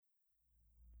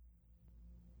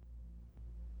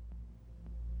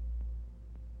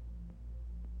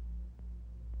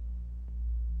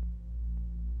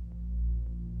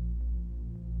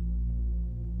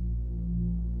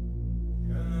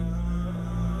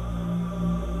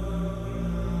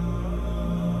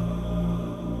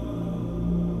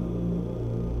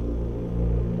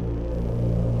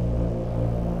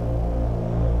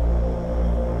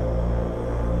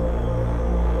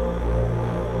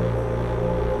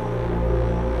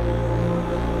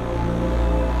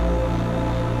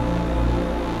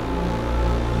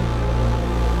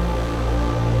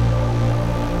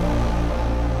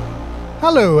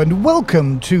Hello and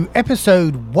welcome to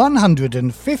episode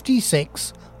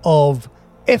 156 of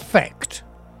Effect,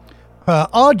 per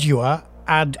Ardua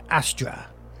ad Astra.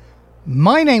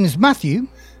 My name's Matthew.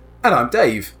 And I'm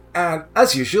Dave. And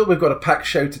as usual, we've got a packed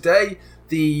show today.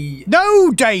 No,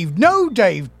 Dave.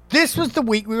 This was the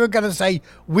week we were going to say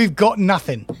we've got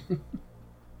nothing.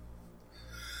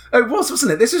 Oh, it was,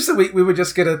 wasn't it? This was the week we were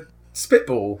just going to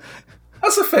spitball.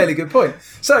 That's a fairly good point.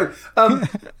 So,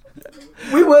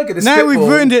 we were going to spitball. Now we've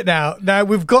ruined it now. Now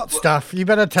we've got stuff. You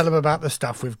better tell them about the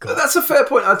stuff we've got. That's a fair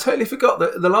point. I totally forgot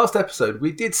that the last episode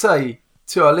we did say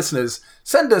to our listeners,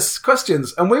 send us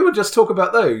questions, and we would just talk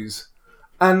about those.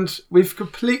 And we've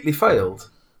completely failed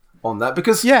on that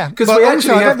because we actually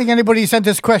I don't think anybody sent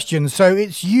us questions, so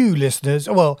it's you listeners.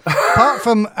 Well, apart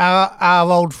from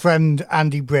our old friend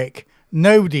Andy Brick,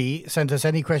 nobody sent us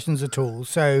any questions at all.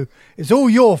 So it's all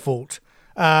your fault.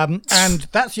 And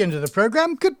that's the end of the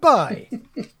programme. Goodbye.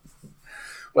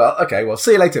 Well, okay. Well,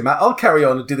 see you later, Matt. I'll carry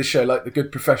on and do the show like the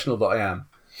good professional that I am.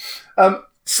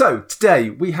 So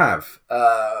today we have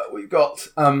we've got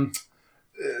the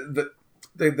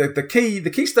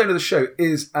keystone of the show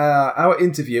is your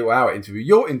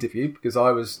interview, because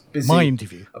I was busy. My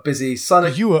interview.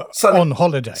 Sunning. You were on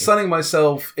holiday. Sunning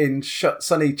myself in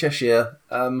sunny Cheshire,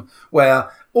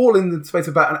 where all in the space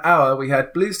of about an hour we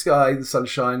had blue sky, the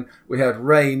sunshine, we had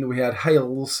rain, we had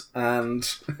hails, and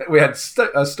we had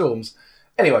storms.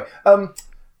 Anyway,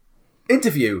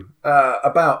 interview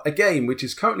about a game which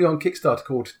is currently on Kickstarter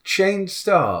called Chained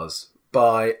Stars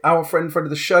by our friend of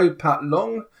the show, Pat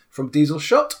Long from Diesel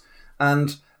Shot.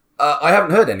 And I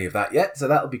haven't heard any of that yet, so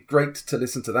that'll be great to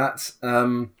listen to that.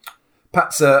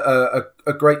 Pat's a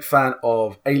great fan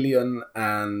of Alien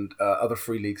and other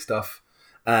Free League stuff,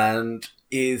 and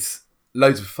is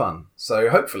loads of fun. So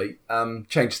hopefully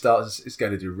Chained Stars is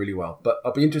going to do really well. But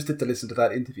I'll be interested to listen to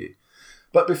that interview.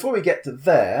 But before we get to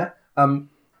there,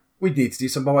 we need to do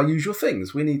some of our usual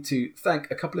things. We need to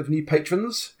thank a couple of new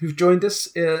patrons who've joined us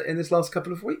in this last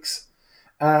couple of weeks.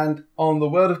 And on the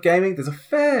world of gaming, there's a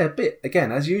fair bit,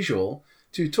 again, as usual,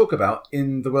 to talk about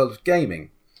in the world of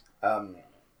gaming. And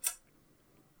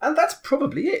that's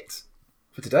probably it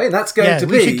for today. And that's going to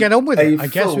be. We should get on with it. I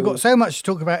guess we've got so much to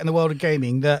talk about in the world of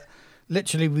gaming that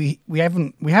literally we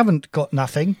haven't got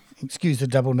nothing. Excuse the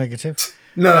double negative.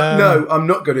 No, I'm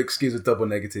not going to excuse a double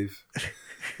negative.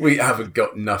 We haven't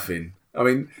got nothing. I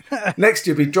mean, next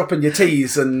you'll be dropping your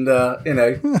T's and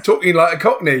talking like a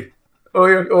Cockney.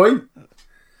 Oi, oi.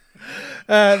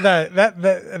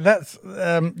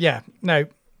 No.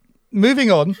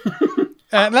 Moving on.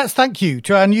 Let's thank you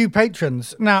to our new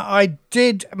patrons. Now, I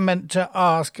did meant to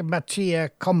ask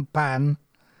Mattia Compan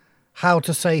how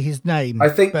to say his name. I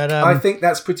think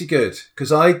that's pretty good,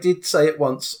 because I did say it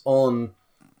once on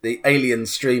the Alien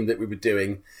stream that we were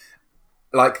doing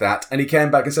like that, and he came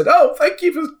back and said, "Oh, thank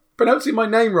you for pronouncing my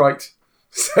name right."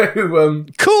 So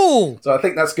cool. So I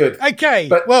think that's good. Okay.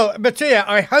 Well, Mattia,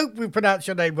 I hope we pronounced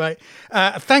your name right.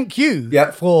 Thank you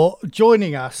for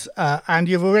joining us, and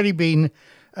you've already been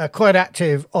quite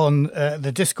active on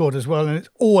the Discord as well, and it's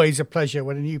always a pleasure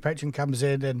when a new patron comes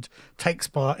in and takes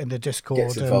part in the Discord.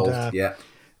 Gets involved,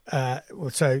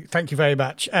 so thank you very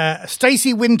much.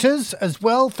 Stacey Winters as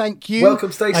well, thank you.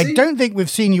 Welcome, Stacey. I don't think we've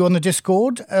seen you on the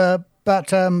Discord, but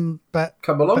come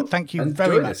along. But thank you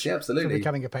very much absolutely. for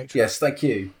becoming a patron. Yes, thank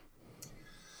you.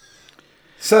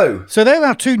 So there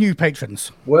are two new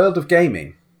patrons. World of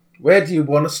gaming. Where do you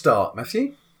want to start,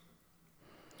 Matthew?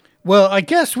 Well, I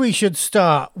guess we should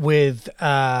start with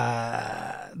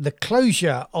the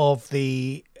closure of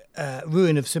the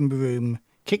Ruin of Symbaroum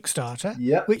Kickstarter,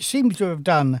 which seems to have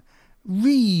done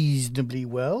reasonably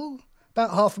well. About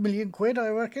 £500,000, I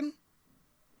reckon.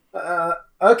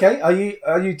 Okay, are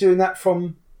you doing that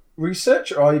from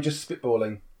research, or are you just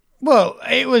spitballing? Well,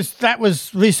 that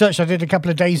was research I did a couple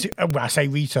of days ago. Well, I say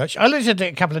research. I looked at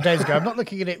it a couple of days ago. I'm not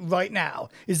looking at it right now.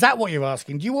 Is that what you're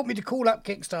asking? Do you want me to call up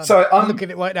Kickstarter? Sorry, I'm looking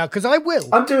at it right now, because I will.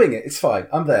 I'm doing it. It's fine.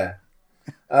 I'm there.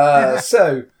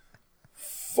 So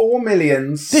 4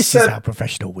 million. This is how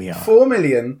professional we are.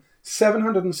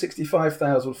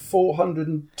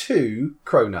 4,765,402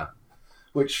 krona,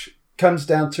 which comes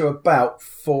down to about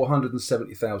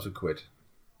 470,000 quid.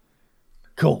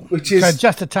 Cool. Which is so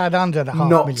just a tad under the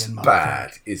 $500,000 mark. Not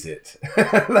bad, is it?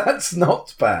 That's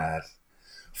not bad.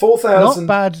 4,000. Not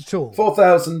bad at all.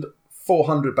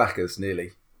 4,400 backers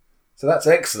nearly. So that's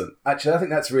excellent. Actually, I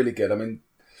think that's really good. I mean,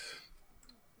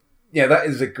 that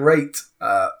is a great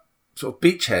sort of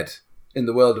beachhead in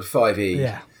the world of 5e.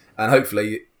 Yeah. And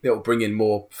hopefully it'll bring in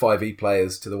more 5e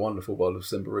players to the wonderful world of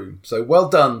Symbaroum. So well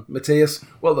done, Matthias.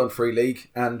 Well done, Free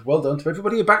League. And well done to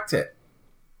everybody who backed it.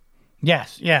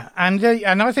 Yes, yeah. And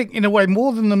I think, in a way,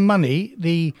 more than the money,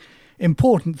 the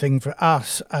important thing for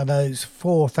us are those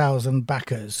 4,000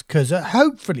 backers, because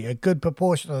hopefully a good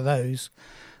proportion of those,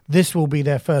 this will be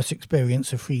their first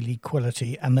experience of Free League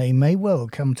quality, and they may well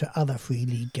come to other Free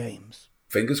League games.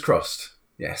 Fingers crossed.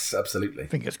 Yes, absolutely.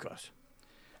 Fingers crossed.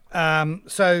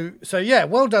 So yeah,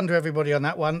 well done to everybody on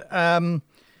that one.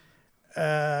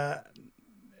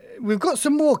 We've got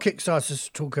some more Kickstarters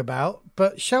to talk about,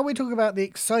 but shall we talk about the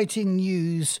exciting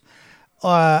news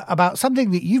about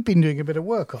something that you've been doing a bit of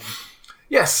work on?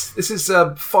 Yes, this is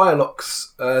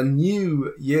Firelock's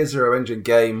new Year Zero engine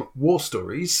game, War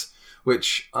Stories,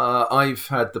 which I've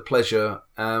had the pleasure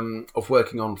of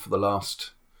working on for the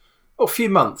last few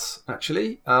months,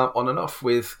 actually, on and off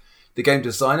with the game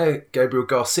designer, Gabriel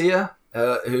Garcia,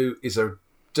 who is a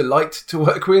delight to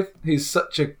work with. He's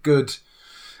such a good...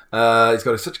 he's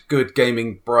got such a good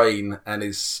gaming brain and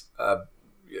is a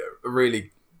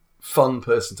really fun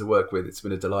person to work with. It's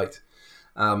been a delight.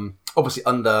 Obviously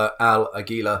under Al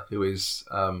Aguila, who is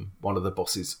one of the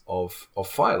bosses of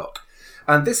Firelock.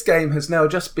 And this game has now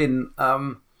just been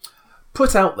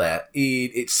put out there in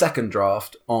its second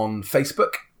draft on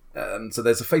Facebook. So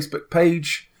there's a Facebook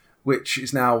page which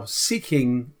is now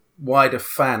seeking wider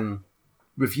fan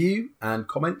review and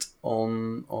comment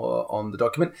on the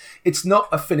document. It's not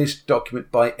a finished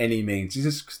document by any means. This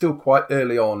is still quite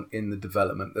early on in the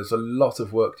development. There's a lot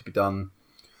of work to be done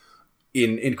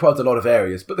in quite a lot of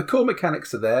areas, but the core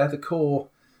mechanics are there. The core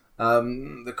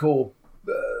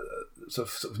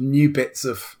sort of new bits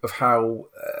of how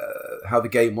the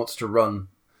game wants to run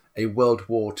a World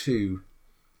War II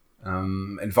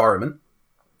environment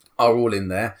are all in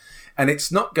there. And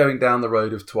it's not going down the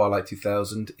road of Twilight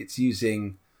 2000. It's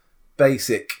using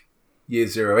basic Year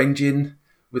Zero engine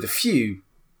with a few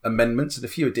amendments and a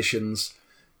few additions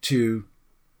to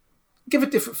give a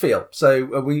different feel.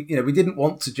 So we didn't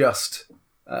want to just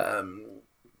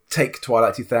take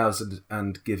Twilight 2000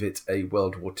 and give it a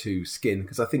World War II skin,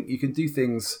 because I think you can do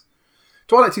things.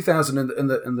 Twilight 2000 and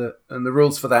the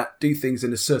rules for that do things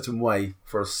in a certain way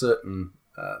for a certain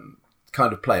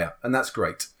kind of player, and that's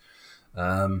great.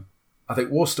 I think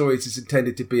War Stories is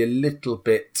intended to be a little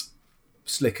bit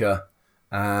slicker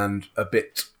and a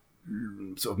bit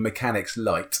sort of mechanics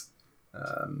light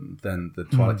than the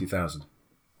Twilight 2000.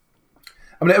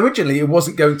 I mean, originally it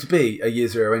wasn't going to be a Year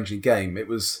Zero engine game. It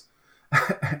was.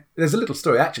 There's a little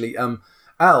story actually.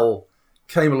 Al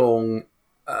came along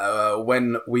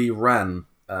when we ran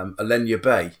Alenia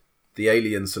Bay, the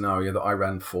alien scenario that I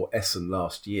ran for Essen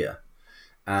last year,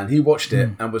 and he watched it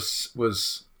and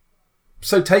was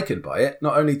so taken by it.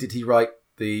 Not only did he write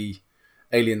the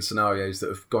alien scenarios that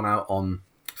have gone out on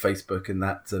Facebook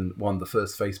and won the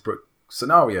first Facebook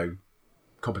scenario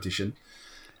competition,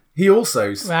 he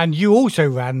also... And you also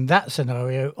ran that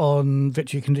scenario on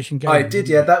Victory Condition Games. I did,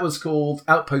 yeah. That was called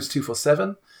Outpost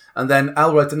 247. And then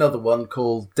Al wrote another one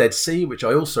called Dead Sea, which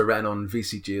I also ran on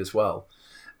VCG as well.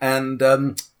 And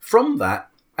from that,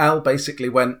 Al basically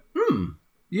went,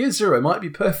 Year Zero might be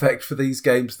perfect for these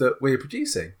games that we're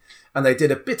producing. And they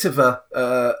did a bit of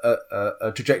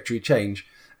a trajectory change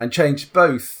and changed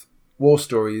both War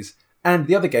Stories and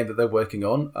the other game that they're working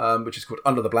on, which is called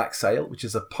Under the Black Sail, which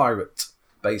is a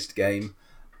pirate-based game,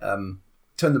 turned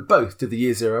them both to the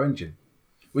Year Zero engine,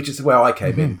 which is where I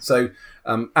came in. So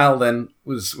Al then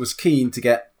was keen to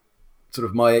get sort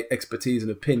of my expertise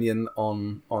and opinion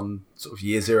on sort of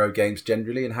Year Zero games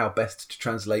generally and how best to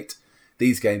translate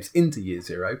these games into Year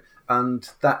Zero. And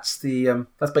that's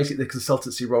basically the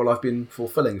consultancy role I've been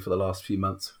fulfilling for the last few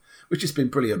months, which has been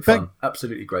brilliant fun.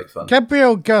 Absolutely great fun.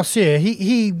 Gabriel Garcia,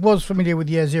 he was familiar with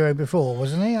Year Zero before,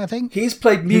 wasn't he, I think? He's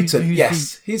played Mutant,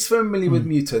 yes. He's familiar with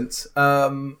Mutant.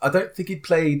 I don't think he'd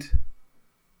played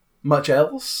much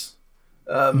else.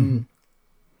 And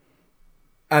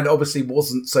obviously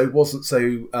wasn't so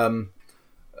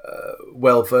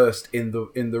well versed in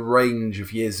the range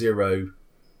of Year Zero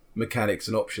mechanics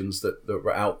and options that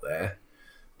were out there,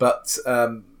 but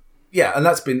and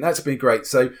that's been great.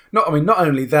 So not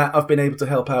only that, I've been able to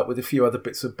help out with a few other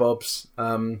bits and bobs.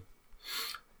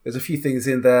 There's a few things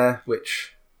in there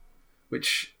which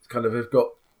kind of have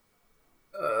got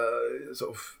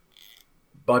sort of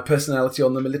my personality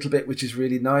on them a little bit, which is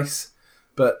really nice.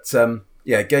 But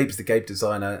Gabe's the game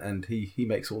designer, and he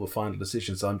makes all the final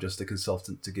decisions. I'm just a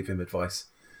consultant to give him advice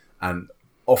and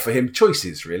offer him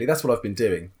choices. Really, that's what I've been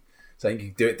doing. Saying you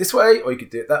can do it this way or you could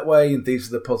do it that way, and these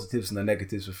are the positives and the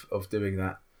negatives of doing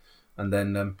that. And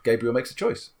then Gabriel makes a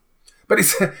choice. But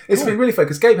it's been really fun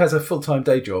because Gabe has a full-time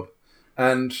day job,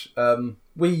 and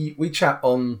we chat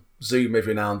on Zoom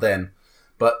every now and then.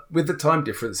 But with the time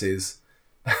differences,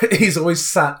 he's always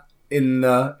sat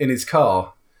in his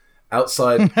car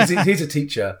outside. 'Cause he's a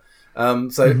teacher.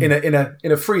 So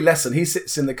in a free lesson, he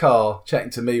sits in the car chatting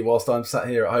to me whilst I'm sat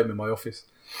here at home in my office.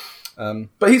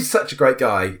 But he's such a great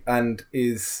guy and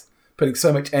is putting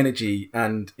so much energy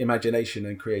and imagination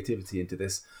and creativity into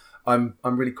this. I'm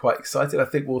really quite excited. I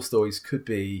think War Stories could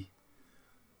be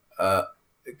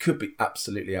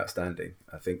absolutely outstanding.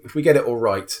 I think if we get it all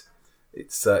right,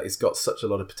 it's got such a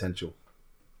lot of potential.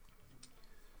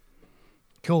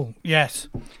 Cool. Yes,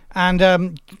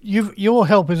 and your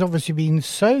help has obviously been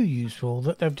so useful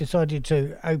that they've decided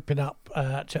to open up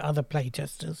to other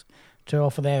playtesters to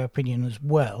offer their opinion as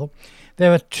well.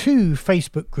 There are 2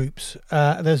 Facebook groups.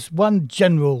 There's one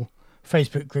general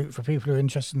Facebook group for people who are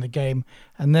interested in the game,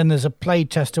 and then there's a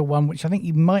playtester one, which I think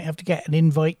you might have to get an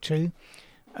invite to,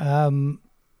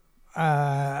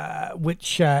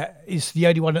 which is the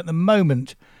only one at the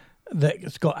moment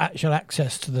that's got actual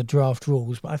access to the draft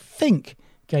rules. But I think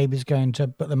Gabe is going to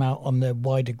put them out on the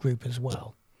wider group as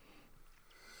well.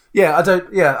 I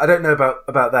don't know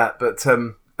about that, but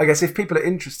I guess if people are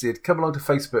interested, come along to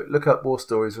Facebook, look up War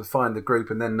Stories, and find the group,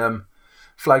 and then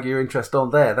flag your interest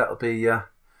on there. That'll be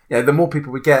the more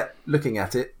people we get looking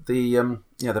at it, the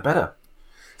better.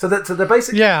 So the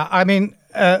basic. Yeah, I mean,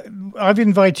 I've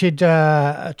invited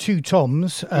 2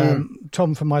 Toms.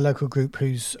 Tom from my local group,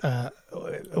 who's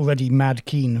already mad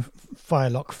keen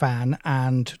Firelock fan,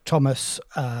 and Thomas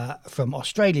from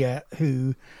Australia,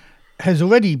 who has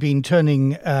already been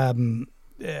turning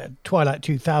Twilight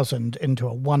 2000 into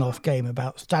a one-off game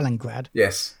about Stalingrad.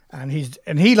 Yes. And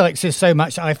he likes this so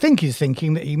much, I think he's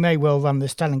thinking that he may well run the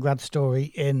Stalingrad story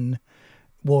in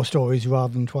War Stories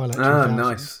rather than Twilight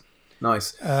 2000.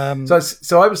 Nice.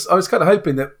 So I was kind of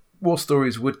hoping that War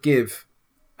Stories would give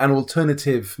an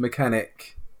alternative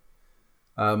mechanic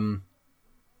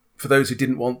for those who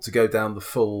didn't want to go down the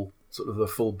full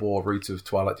bore route of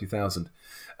Twilight 2000.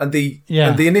 And the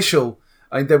initial,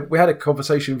 we had a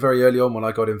conversation very early on when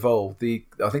I got involved.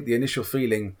 I think the initial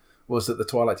feeling was that the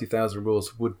Twilight 2000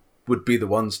 rules would be the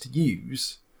ones to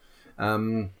use.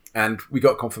 And we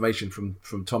got confirmation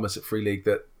from Thomas at Free League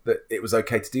that it was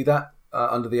okay to do that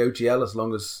under the OGL, as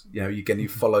long as you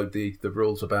followed the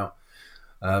rules about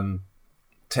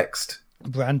text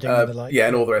branding and the like. Yeah,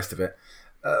 and all the rest of it.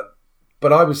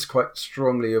 But I was quite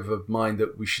strongly of a mind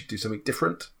that we should do something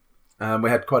different. We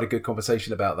had quite a good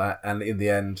conversation about that, and in the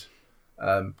end,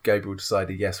 Gabriel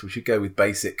decided, yes, we should go with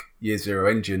basic Year Zero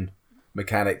engine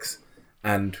mechanics,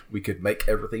 and we could make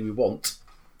everything we want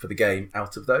for the game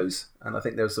out of those. And I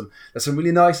think there's some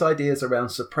really nice ideas around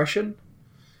suppression,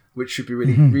 which should be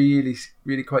really, really,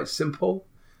 really quite simple.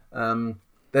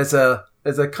 There's a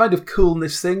kind of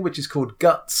coolness thing which is called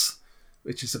guts,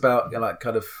 which is about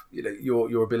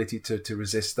your ability to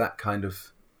resist that kind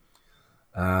of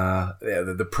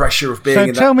the pressure of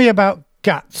being. So tell me about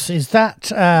guts. Is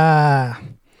that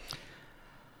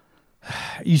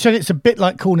you said it's a bit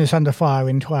like Coolness Under Fire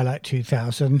in Twilight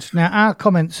 2000. Now our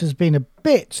comments has been a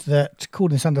bit that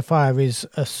Coolness Under Fire is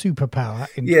a superpower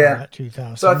in Twilight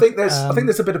 2000. So I think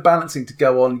there's a bit of balancing to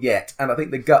go on yet, and I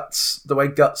think the way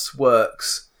guts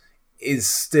works is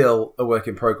still a work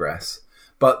in progress.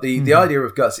 But the idea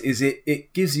of guts is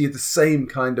it gives you the same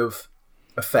kind of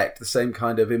effect, the same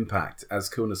kind of impact as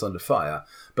Coolness Under Fire.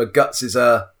 But guts is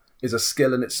a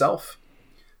skill in itself.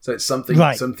 So it's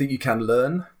something you can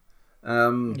learn.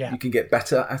 You can get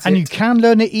better at it. And you can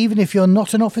learn it even if you're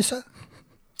not an officer?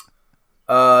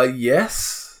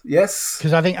 Yes.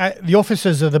 Because I think the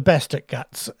officers are the best at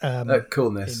guts.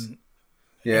 Coolness.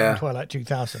 In Twilight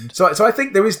 2000. So I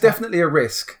think there is definitely a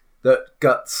risk that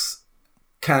guts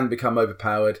can become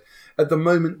overpowered. At the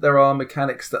moment, there are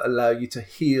mechanics that allow you to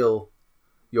heal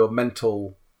your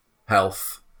mental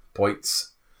health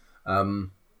points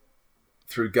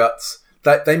through guts.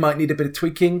 That they might need a bit of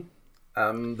tweaking.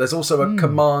 There's also a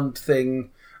command thing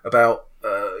about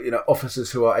officers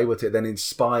who are able to then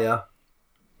inspire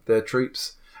their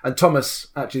troops. And Thomas,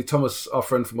 our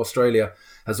friend from Australia,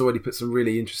 has already put some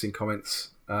really interesting comments.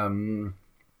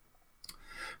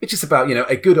 Which is about,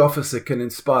 a good officer can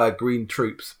inspire green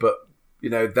troops, but,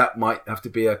 that might have to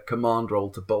be a command role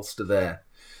to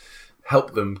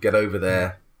help them get over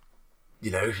their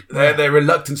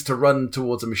reluctance to run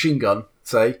towards a machine gun,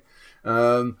 say.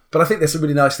 But I think there's some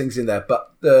really nice things in there.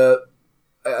 But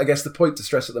I guess the point to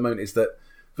stress at the moment is that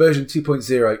version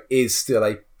 2.0 is still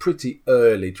a pretty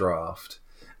early draft.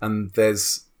 And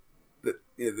there's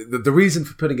the reason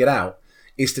for putting it out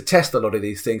is to test a lot of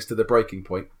these things to the breaking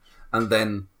point and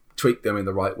then tweak them in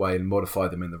the right way and modify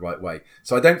them in the right way.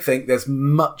 So I don't think there's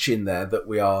much in there that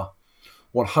we are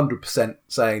 100%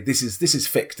 saying this is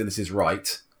fixed and this is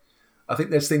right. I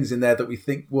think there's things in there that we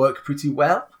think work pretty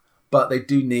well, but they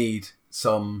do need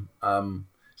some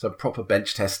proper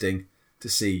bench testing to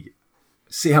see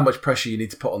how much pressure you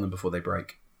need to put on them before they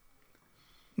break.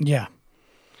 Yeah.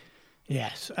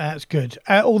 Yes, that's good.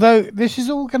 Although this is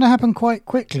all going to happen quite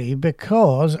quickly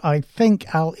because I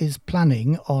think Al is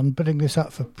planning on putting this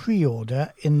up for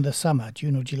pre-order in the summer,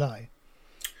 June or July.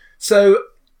 So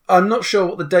I'm not sure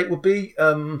what the date will be.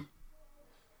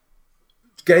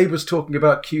 Gabe was talking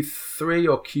about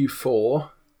Q3 or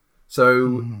Q4.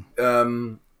 So,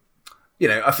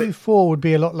 I think Q4 would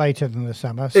be a lot later than the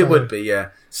summer. So... It would be,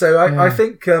 yeah. So I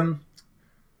think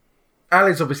Al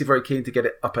is obviously very keen to get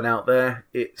it up and out there.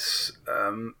 It's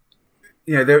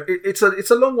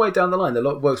it's a long way down the line. A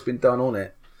lot of work's been done on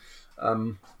it.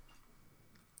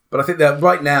 But I think that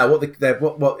right now,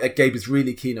 what Gabe is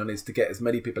really keen on is to get as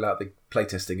many people out there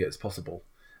playtesting it as possible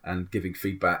and giving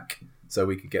feedback, so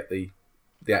we could get the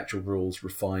actual rules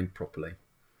refined properly.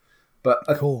 But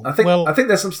cool. I think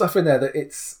there's some stuff in there that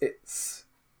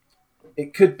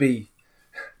it could be.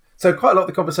 So quite a lot of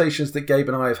the conversations that Gabe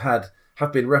and I have had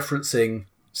have been referencing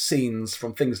scenes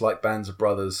from things like Bands of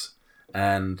Brothers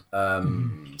and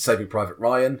Saving Private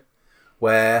Ryan,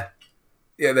 where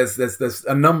there's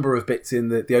a number of bits in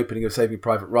the opening of Saving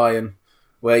Private Ryan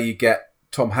where you get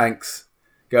Tom Hanks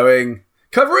going,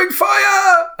 "Covering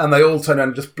fire!" and they all turn around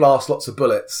and just blast lots of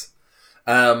bullets.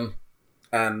 And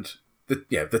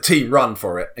the team run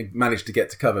for it and manage to get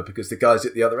to cover because the guys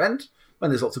at the other end, when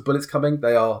there's lots of bullets coming,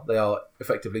 they are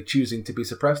effectively choosing to be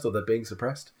suppressed, or they're being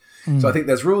suppressed. So I think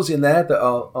there's rules in there that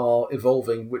are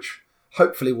evolving, which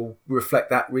hopefully will reflect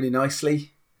that really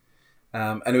nicely,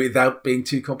 and without being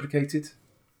too complicated.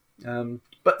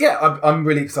 But yeah, I'm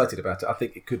really excited about it. I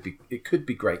think it could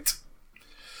be great.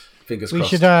 Fingers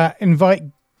crossed. We should invite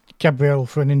Gabriel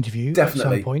for an interview at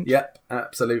some point. Yep,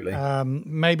 absolutely.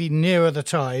 Maybe nearer the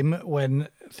time when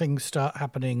things start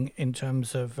happening in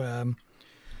terms of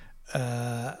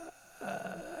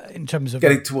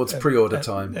getting towards pre-order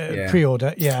time.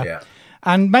 Pre-order, yeah.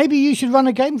 And maybe you should run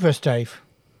a game for us, Dave.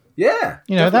 Yeah,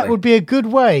 that would be a good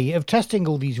way of testing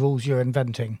all these rules you're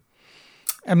inventing.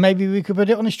 And maybe we could put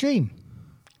it on a stream.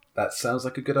 That sounds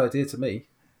like a good idea to me.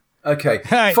 Okay,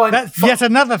 that's yet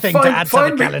another thing to add to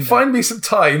the calendar. Find me some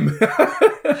time.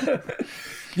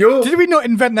 Did we not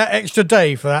invent that extra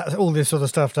day for all this sort of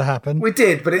stuff to happen? We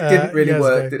did, but it didn't really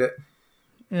work, did it?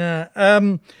 Yeah.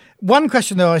 One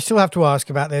question, though, I still have to ask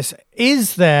about this.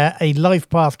 Is there a life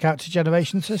path character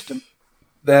generation system?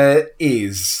 There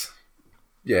is.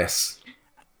 Yes.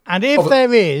 And if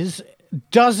there is,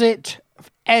 does it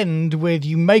end with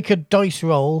you make a dice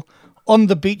roll on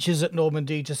the beaches at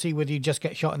Normandy to see whether you just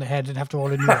get shot in the head and have to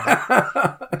roll a new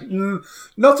one?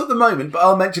 Not at the moment, but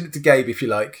I'll mention it to Gabe if you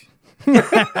like.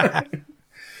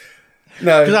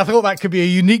 No, because I thought that could be a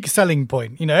unique selling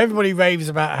point. Everybody raves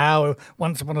about how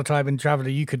once upon a time in Traveller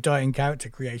you could die in character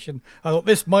creation. I thought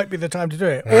this might be the time to do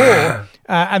it. Or,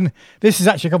 and this is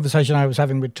actually a conversation I was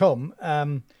having with Tom.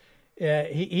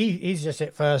 He's just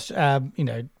hit first.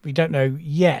 We don't know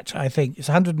yet. I think it's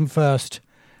 101st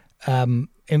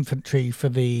Infantry for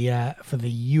the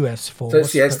US force. So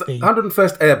it's the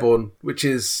 101st Airborne, which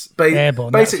is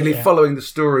basically following the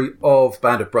story of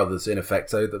Band of Brothers in effect.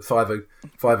 So the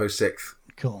 506.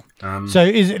 Cool. So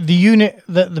is it the unit,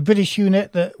 the British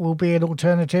unit, that will be an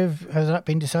alternative? Has that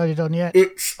been decided on yet?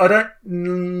 I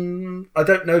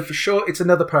don't know for sure. It's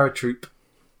another paratroop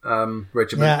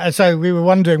regiment. Yeah. So we were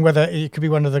wondering whether it could be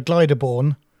one of the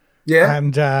Gliderborn. Yeah.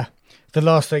 And the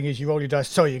last thing is you roll your dice.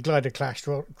 Sorry, your glider crashed.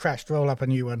 Roll up a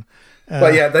new one.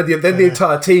 But yeah, then the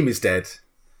entire team is dead.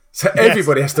 So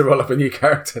everybody has to roll up a new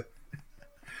character.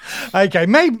 Okay,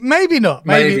 maybe not.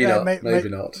 Maybe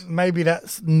not. Maybe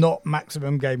that's not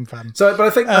maximum game fun. So, but I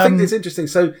think it's interesting.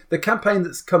 So the campaign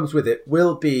that comes with it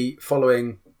will be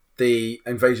following the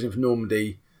invasion of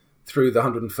Normandy through the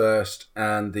 101st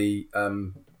and the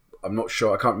I'm not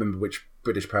sure. I can't remember which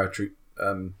British paratroop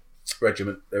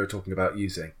regiment they were talking about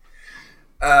using.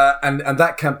 And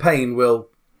that campaign will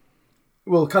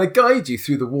kind of guide you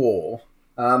through the war.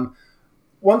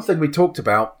 One thing we talked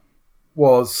about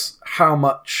was how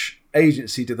much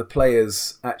agency do the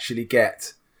players actually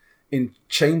get in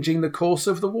changing the course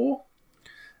of the war.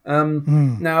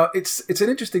 Now, it's an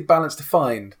interesting balance to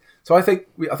find. So I think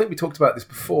we talked about this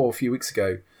before a few weeks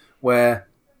ago, where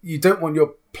you don't want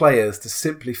your players to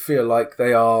simply feel like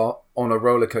they are on a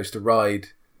roller coaster ride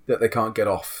that they can't get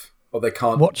off. Or they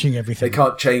can't watching everything. They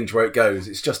can't change where it goes.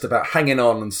 It's just about hanging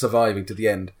on and surviving to the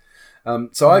end.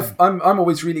 So I'm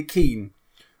always really keen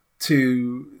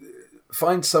to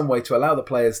find some way to allow the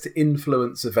players to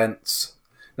influence events.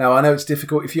 Now I know it's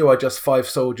difficult if you are just 5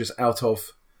 soldiers out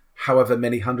of however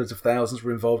many hundreds of thousands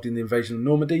were involved in the invasion of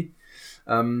Normandy.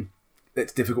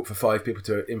 it's difficult for 5 people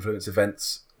to influence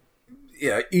events,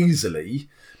 easily.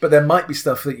 But there might be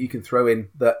stuff that you can throw in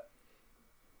that,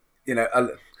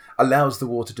 allows the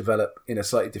war to develop in a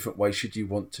slightly different way should you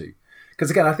want to.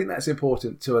 Because again, I think that's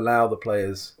important to allow the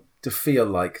players to feel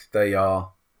like they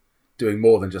are doing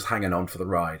more than just hanging on for the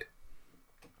ride.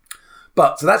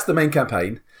 So that's the main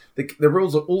campaign. The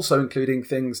rules are also including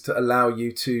things to allow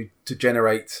you to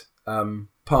generate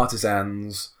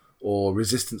partisans or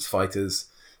resistance fighters.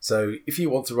 So if you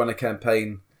want to run a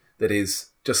campaign that is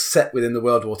just set within the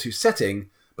World War II setting,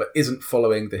 but isn't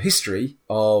following the history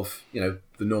of, the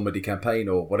Normandy campaign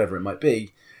or whatever it might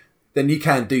be, then you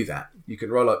can do that. You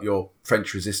can roll up your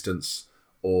French resistance,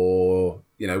 or,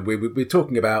 we're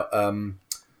talking about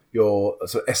your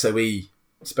sort of SOE,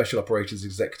 Special Operations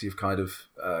Executive kind of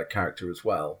character as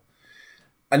well.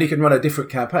 And you can run a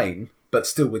different campaign, but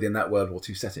still within that World War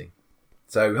II setting.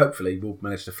 So hopefully we'll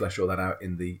manage to flesh all that out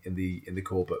in the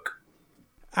core book.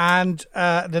 And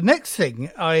the next thing,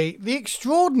 the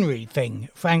extraordinary thing,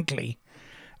 frankly,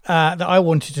 that I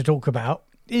wanted to talk about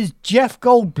is Jeff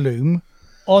Goldblum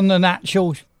on an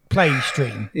actual play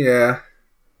stream. Yeah.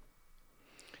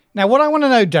 Now, what I want to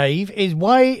know, Dave, is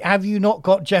why have you not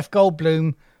got Jeff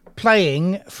Goldblum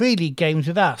playing Free League games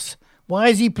with us? Why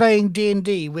is he playing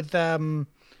D&D with some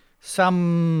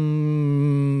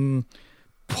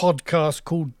podcast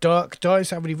called Dark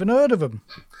Dice? I haven't even heard of them.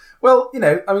 Well,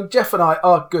 Jeff and I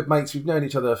are good mates. We've known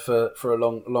each other for a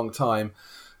long time.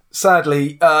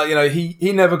 Sadly,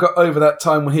 he never got over that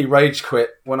time when he rage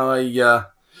quit when I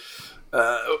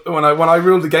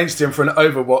ruled against him for an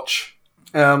Overwatch.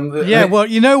 Well,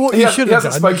 you know what you should have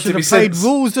done? You should have played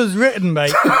rules as written,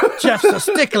 mate. Jeff's a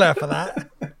stickler for that.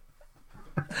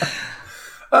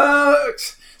 I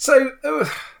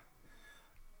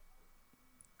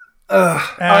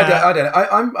don't know.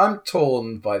 I'm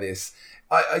torn by this.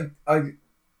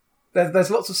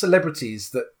 There's lots of celebrities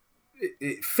that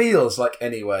it feels like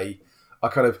anyway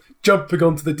are kind of jumping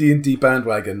onto the D&D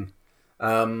bandwagon,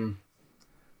 and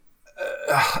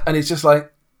it's just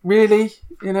like, really,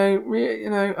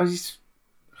 I just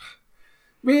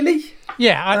really,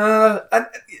 yeah. And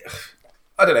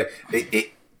I don't know.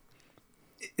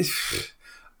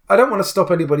 I don't want to stop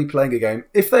anybody playing a game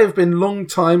if they have been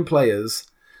long-time players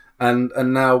and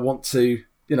now want to,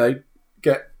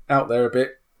 get out there a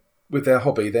bit with their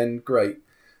hobby. Then great.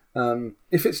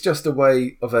 If it's just a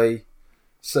way of a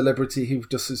celebrity who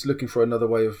just is looking for another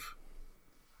way of,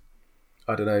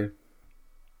 I don't know,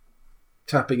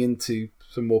 tapping into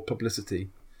some more publicity,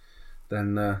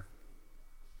 then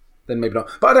maybe not.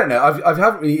 But I don't know. I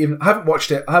haven't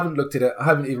watched it. I haven't looked at it. I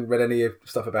haven't even read any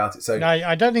stuff about it. So no,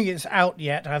 I don't think it's out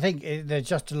yet. I think there's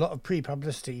just a lot of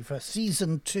pre-publicity for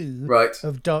season 2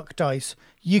 of Dark Dice.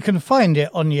 You can find it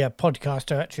on your podcast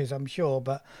directories, I'm sure,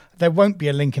 but there won't be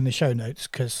a link in the show notes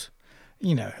because,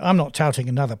 I'm not touting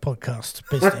another podcast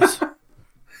business.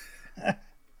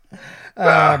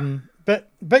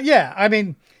 But yeah, I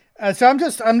mean, so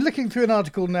I'm looking through an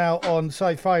article now on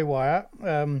Sci-Fi Wire,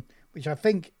 which I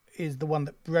think is the one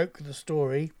that broke the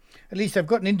story. At least I've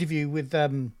got an interview with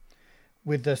the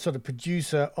sort of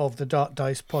producer of the Dark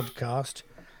Dice podcast,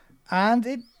 and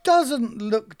it doesn't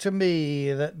look to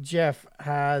me that Jeff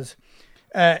has.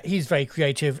 He's very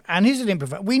creative and he's an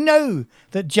improviser. We know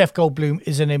that Jeff Goldblum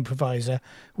is an improviser.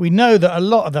 We know that a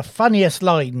lot of the funniest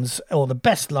lines or the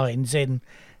best lines in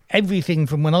everything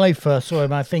from when I first saw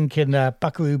him, I think in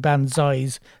Buckaroo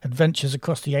Banzai's Adventures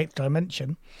Across the Eighth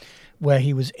Dimension, where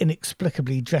he was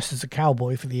inexplicably dressed as a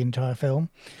cowboy for the entire film.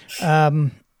 All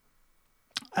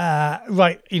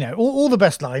the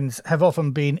best lines have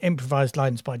often been improvised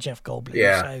lines by Jeff Goldblum.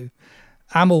 Yeah. So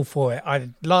I'm all for it.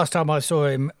 Last time I saw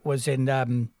him was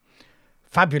in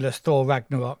Fabulous Thor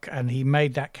Ragnarok, and he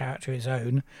made that character his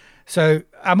own. So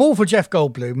I'm all for Jeff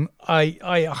Goldblum.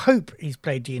 I hope he's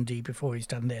played D&D before he's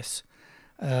done this.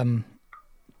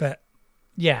 But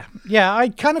yeah, I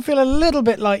kind of feel a little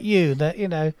bit like you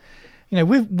that,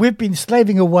 we've been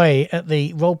slaving away at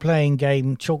the role-playing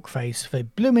game Chalkface for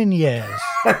blooming years.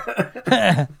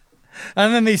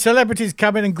 And then these celebrities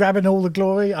come in and grabbing all the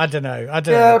glory. I don't know.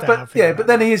 But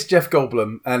then he is Jeff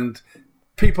Goldblum, and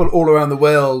people all around the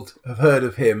world have heard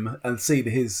of him and seen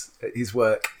his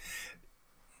work.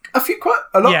 I feel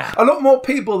a lot more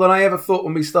people than I ever thought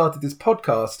when we started this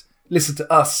podcast listen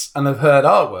to us and have heard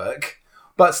our work.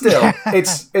 But still,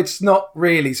 it's not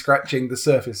really scratching the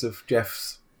surface of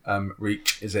Jeff's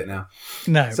reach, is it now?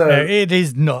 No, it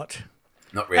is not.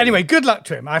 Not really. Anyway, good luck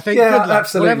to him. I think good luck.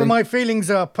 Absolutely. Whatever my feelings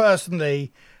are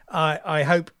personally, I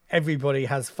hope everybody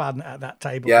has fun at that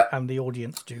table, and the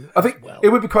audience do. I think it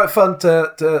would be quite fun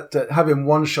to have him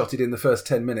one-shotted in the first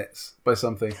 10 minutes by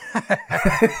something.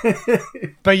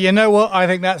 But you know what? I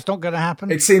think that's not going to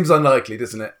happen. It seems unlikely,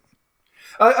 doesn't it?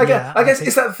 I guess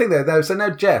is that the thing though? So now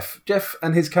Jeff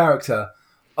and his character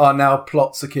are now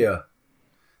plot secure.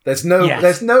 There's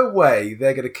no way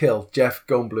they're going to kill Jeff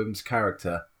Goldblum's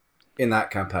character in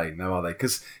that campaign, now are they?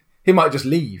 Because he might just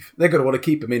leave. They're going to want to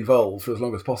keep him involved for as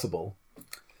long as possible.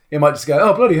 He might just go,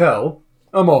 oh, bloody hell,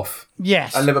 I'm off.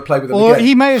 Yes. And never play with him again. Or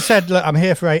he may have said, look, I'm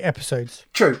here for 8 episodes.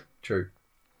 True.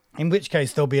 In which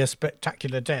case, there'll be a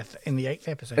spectacular death in the 8th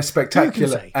episode. A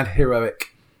spectacular and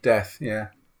heroic death, yeah.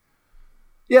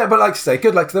 Yeah, but like I say,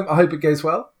 good luck to them. I hope it goes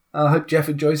well. I hope Jeff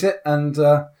enjoys it. And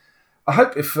I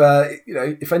hope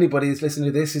if anybody is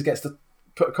listening to this who gets to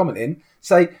put a comment in,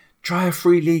 say, try a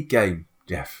free league game,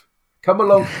 Jeff. Come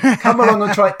along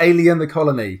and try Alien the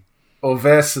Colony or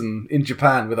Versen in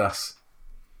Japan with us.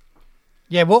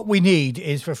 Yeah, what we need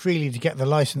is for Freely to get the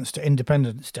license to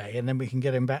Independence Day, and then we can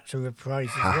get him back to Reprise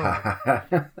as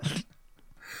well.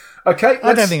 Okay,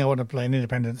 I don't think I want to play in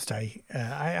Independence Day.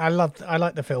 I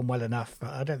like the film well enough, but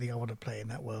I don't think I want to play in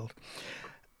that world.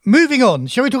 Moving on,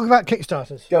 shall we talk about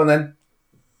Kickstarters? Go on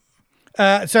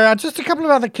then. So just a couple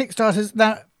of other Kickstarters.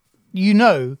 Now,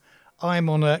 I'm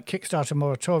on a Kickstarter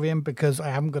moratorium because I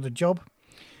haven't got a job,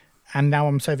 and now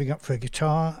I'm saving up for a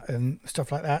guitar and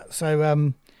stuff like that.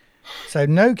 So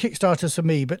no Kickstarters for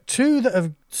me, but 2 that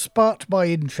have sparked my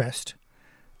interest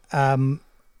are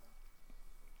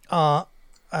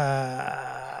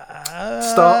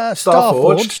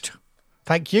Starforged.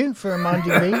 Thank you for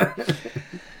reminding me.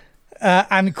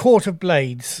 And Court of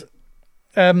Blades.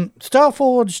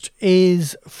 Starforged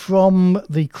is from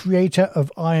the creator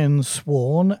of Iron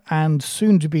Sworn and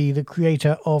soon to be the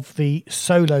creator of the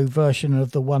solo version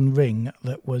of The One Ring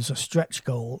that was a stretch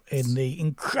goal in the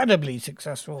incredibly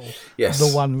successful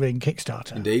The One Ring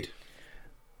Kickstarter. Indeed.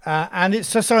 And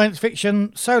it's a science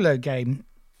fiction solo game.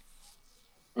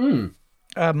 Now,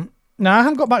 I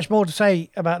haven't got much more to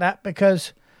say about that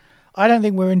because I don't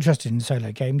think we're interested in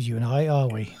solo games, you and I, are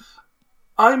we?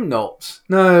 I'm not.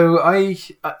 No, I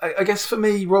guess for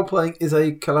me, role-playing is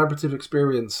a collaborative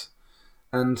experience.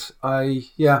 And I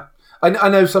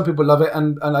know some people love it,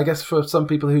 and I guess for some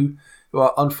people who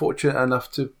are unfortunate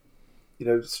enough to,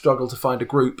 struggle to find a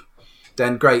group,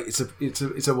 then great,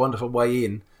 it's a wonderful way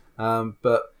in.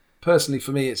 But personally,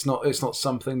 for me, it's not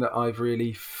something that I've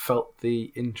really felt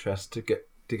the interest to get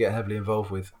heavily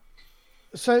involved with.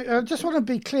 So I just want to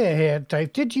be clear here,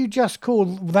 Dave. Did you just call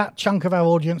that chunk of our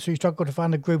audience who struggled to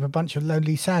find a group a bunch of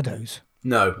lonely saddos?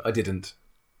 No, I didn't.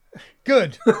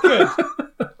 Good.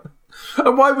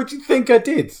 And why would you think I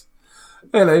did?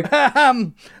 Hello.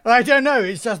 I don't know.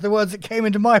 It's just the words that came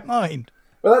into my mind.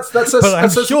 Well, I'm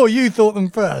sure you thought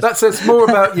them first. That says more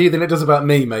about you than it does about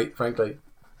me, mate. Frankly.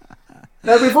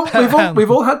 Now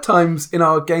we've all had times in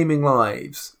our gaming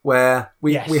lives where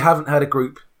we haven't had a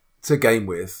group to game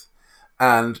with.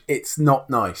 And it's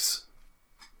not nice.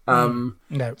 No.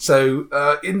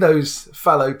 So in those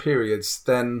fallow periods,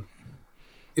 then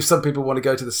if some people want to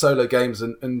go to the solo games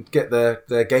and get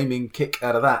their gaming kick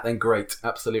out of that, then great,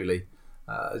 absolutely.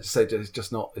 It's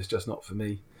just not for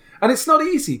me. And it's not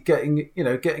easy getting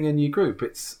a new group.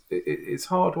 It's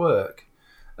hard work.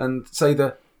 And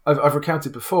I've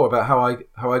recounted before about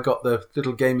how I got the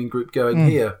little gaming group going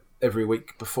here every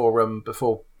week before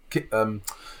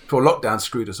lockdown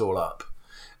screwed us all up.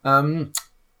 And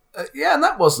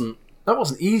that wasn't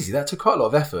easy. That took quite a lot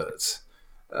of effort.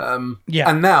 And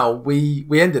now we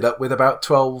ended up with about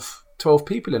 12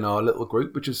 people in our little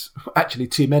group, which is actually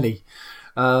too many.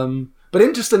 But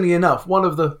interestingly enough,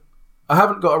 I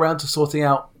haven't got around to sorting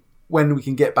out when we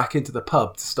can get back into the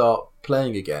pub to start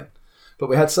playing again. But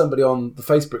we had somebody on the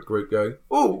Facebook group going,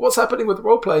 "Oh, what's happening with the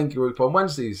role-playing group on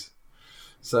Wednesdays?"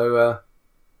 So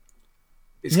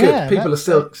it's good.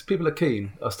 People are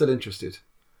keen, are still interested.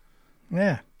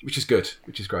 Yeah. Which is good,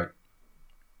 which is great.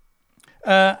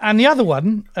 And the other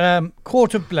one,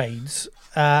 Court of Blades,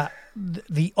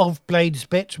 the of Blades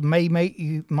bit might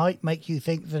make you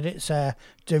think that it's a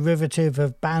derivative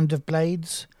of Band of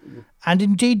Blades. And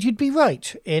indeed, you'd be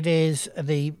right. It is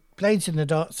the Blades in the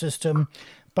Dark system,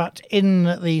 but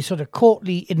in the sort of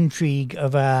courtly intrigue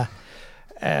of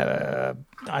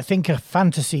I think a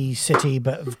fantasy city,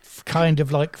 but kind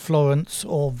of like Florence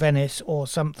or Venice or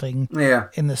something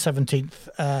in the 17th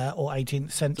or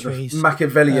 18th centuries. Sort of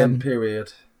Machiavellian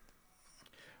period.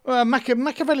 Well,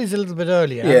 Machiavelli's a little bit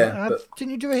earlier. Yeah,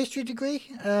 didn't you do a history degree?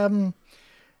 But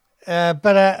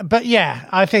yeah,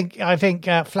 I think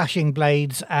flashing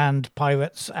blades and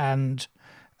pirates and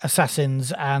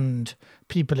assassins and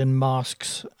people in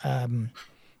masks,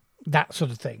 that sort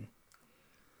of thing.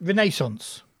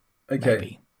 Renaissance. Okay.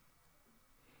 Maybe.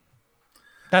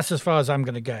 That's as far as I'm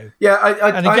going to go. Yeah,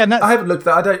 I haven't looked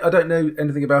at that. I don't know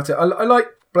anything about it. I like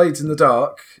Blades in the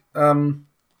Dark. I'm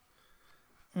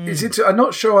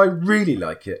not sure I really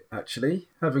like it, actually,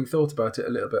 having thought about it a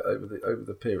little bit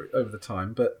over the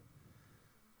time. But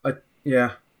I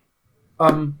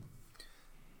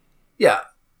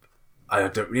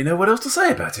don't really know what else to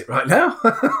say about it right now.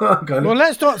 Well,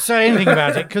 let's not say anything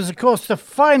about it, because, of course, the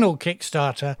final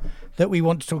Kickstarter that we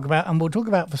want to talk about, and we'll talk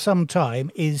about for some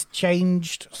time, is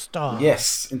Changed Star.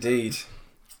 Yes, indeed.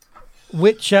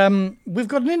 Which we've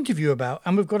got an interview about,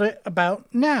 and we've got it about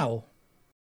now.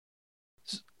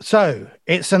 So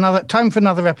it's another time for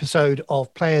another episode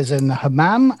of Players in the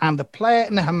Hammam, and the player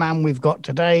in the Hammam we've got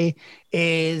today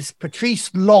is Patrice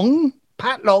Long,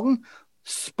 Pat Long,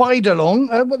 Spider Long.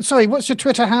 What's your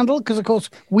Twitter handle? Because, of course,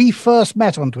 we first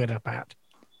met on Twitter, Pat.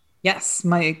 Yes,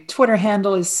 my Twitter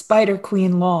handle is Spider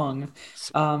Queen Long,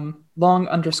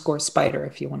 long_spider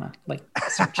if you want to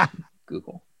search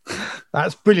Google.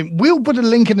 That's brilliant. We'll put a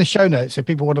link in the show notes if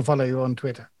people want to follow you on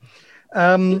Twitter.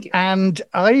 And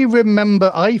I remember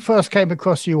I first came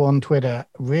across you on Twitter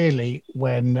really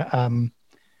when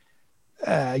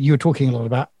you were talking a lot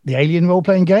about the Alien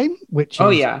role-playing game, which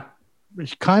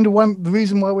kind of the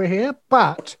reason why we're here.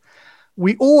 But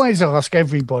we always ask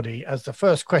everybody as the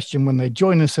first question when they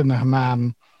join us in the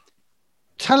Hammam,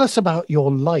 tell us about your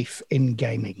life in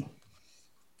gaming.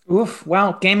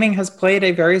 Well, gaming has played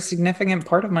a very significant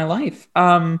part of my life.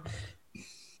 I'm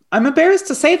embarrassed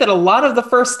to say that a lot of the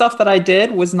first stuff that I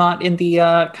did was not in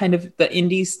the kind of the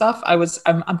indie stuff.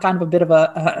 I'm kind of a bit of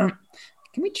a.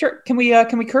 Can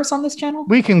we curse on this channel?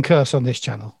 We can curse on this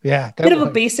channel. Yeah, bit of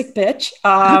a basic bitch.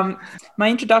 My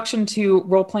introduction to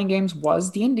role playing games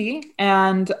was D&D,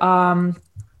 and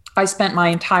I spent my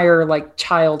entire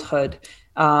childhood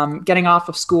getting off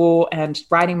of school and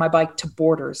riding my bike to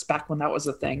Borders back when that was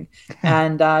a thing,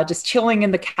 and just chilling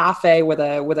in the cafe with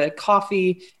a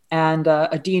coffee and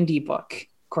a D&D book.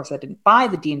 Of course, I didn't buy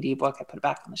the D&D book. I put it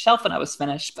back on the shelf when I was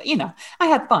finished. But, I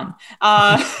had fun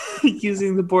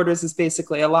using the Borders as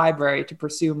basically a library to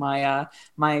pursue my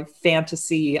my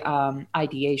fantasy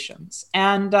ideations.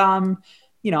 And,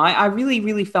 I really,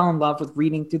 really fell in love with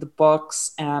reading through the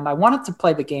books. And I wanted to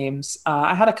play the games.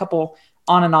 I had a couple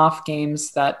on and off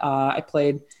games that I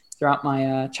played throughout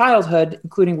my childhood,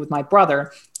 including with my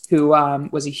brother, who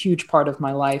was a huge part of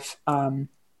my life.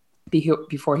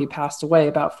 Before he passed away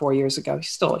about 4 years ago. He's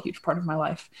still a huge part of my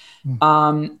life.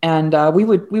 And we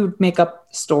would make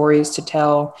up stories to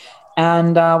tell.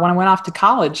 And when I went off to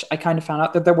college, I kind of found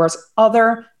out that there was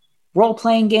other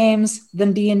role-playing games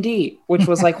than D&D, which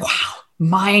was wow,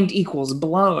 mind equals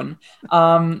blown.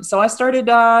 So I started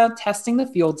testing the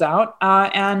fields out.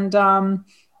 And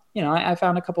I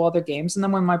found a couple other games. And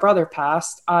then when my brother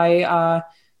passed, I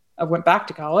went back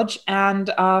to college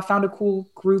and found a cool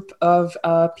group of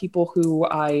people who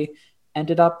I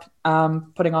ended up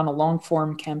putting on a long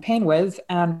form campaign with,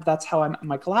 and that's how I met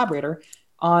my collaborator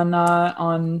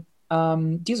on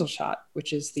Diesel Shot,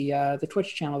 which is the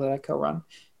Twitch channel that I co-run.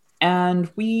 And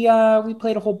we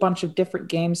played a whole bunch of different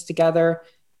games together,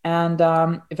 and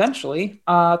eventually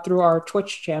through our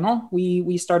Twitch channel,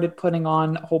 we started putting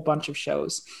on a whole bunch of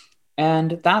shows.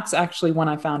 And that's actually when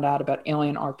I found out about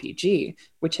Alien RPG,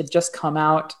 which had just come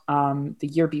out the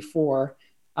year before.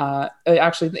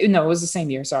 Actually, no, it was the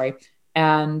same year, sorry.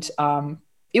 And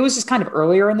it was just kind of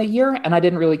earlier in the year, and I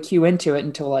didn't really cue into it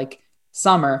until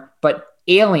summer. But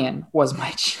Alien was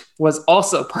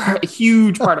also a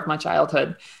huge part of my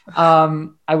childhood.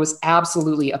 I was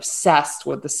absolutely obsessed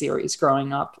with the series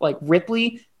growing up.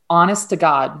 Ripley, honest to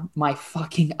God, my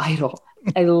fucking idol.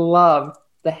 I love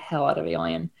the hell out of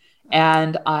Alien.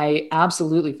 And I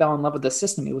absolutely fell in love with the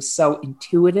system. It was so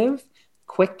intuitive,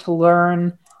 quick to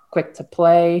learn, quick to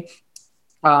play,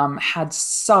 had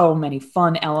so many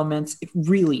fun elements. It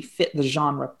really fit the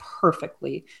genre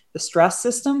perfectly. The stress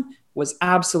system was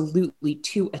absolutely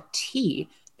to a T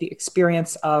the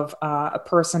experience of a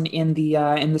person in the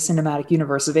cinematic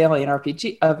universe of Alien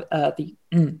RPG, of the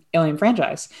Alien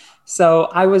franchise. So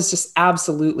I was just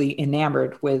absolutely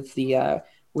enamored with the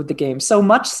game, so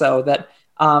much so that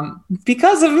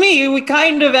because of me, we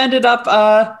kind of ended up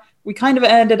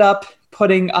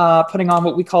putting on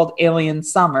what we called Alien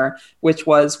Summer, which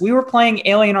was we were playing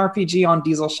Alien RPG on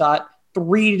Diesel Shot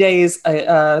 3 days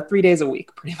a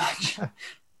week, pretty much.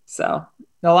 So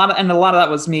a lot of that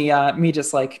was me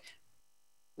just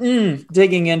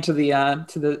digging into the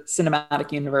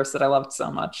cinematic universe that I loved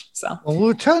so much. So we'll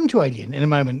return to Alien in a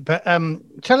moment, but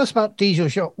tell us about Diesel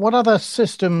Shot. What other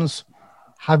systems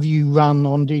have you run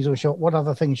on Diesel Shot? What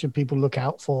other things should people look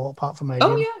out for apart from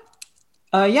Alien?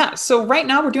 Oh, yeah. So right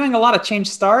now we're doing a lot of Change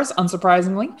Stars,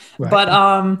 unsurprisingly. Right. But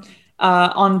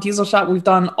on Diesel Shot, we've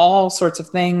done all sorts of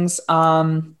things.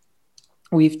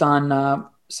 We've done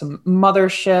some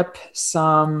Mothership,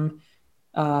 some...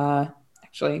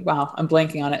 actually, wow, I'm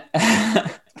blanking on it.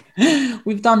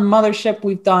 We've done Mothership.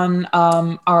 We've done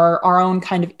our own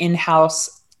kind of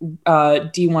in-house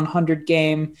D100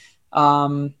 game,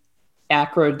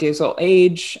 Acro Diesel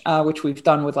Age, which we've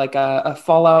done with like a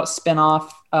Fallout spinoff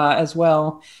as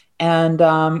well. And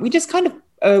we just kind of,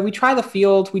 we try the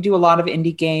field. We do a lot of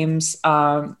indie games.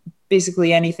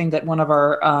 Basically anything that one of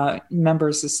our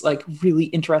members is like really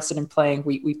interested in playing,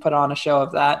 we put on a show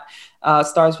of that.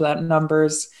 Stars Without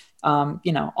Numbers,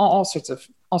 all sorts of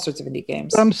indie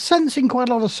games. I'm sensing quite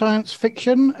a lot of science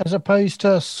fiction as opposed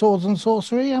to swords and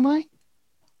sorcery, am I?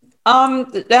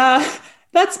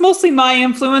 That's mostly my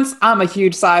influence. I'm a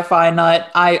huge sci-fi nut.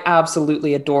 I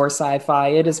absolutely adore sci-fi.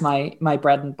 It is my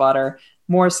bread and butter,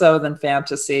 more so than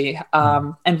fantasy.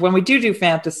 And when we do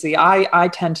fantasy, I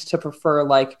tend to prefer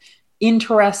like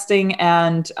interesting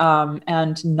and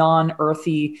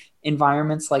non-earthy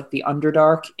environments like the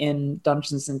Underdark in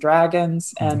Dungeons and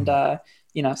Dragons and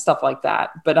stuff like that.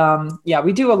 But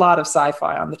we do a lot of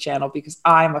sci-fi on the channel because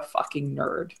I'm a fucking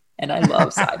nerd and I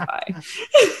love sci-fi.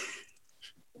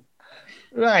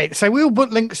 Right. So we'll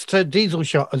put links to Diesel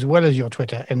Shot as well as your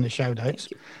Twitter in the show notes.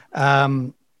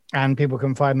 And people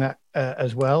can find that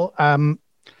as well.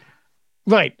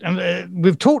 Right. And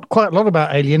we've talked quite a lot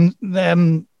about Alien.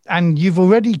 And you've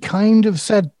already kind of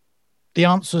said the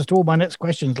answers to all my next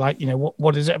questions, like,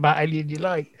 what is it about Alien you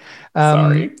like?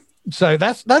 Sorry. So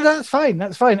that's fine.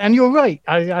 That's fine. And you're right.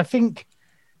 I think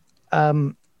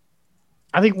one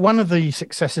of the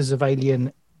successes of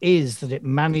Alien is that it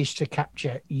managed to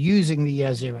capture, using the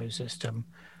Year Zero system,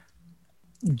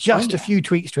 just a few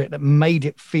tweaks to it that made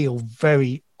it feel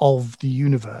very of the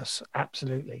universe.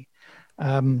 Absolutely.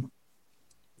 And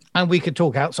we could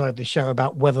talk outside the show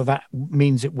about whether that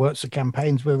means it works for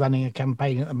campaigns. We're running a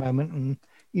campaign at the moment, and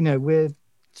we're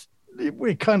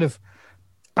kind of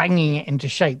banging it into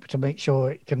shape to make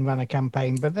sure it can run a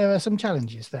campaign. But there are some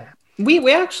challenges there.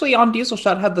 We actually on Diesel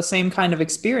Shot had the same kind of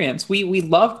experience. We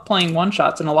loved playing one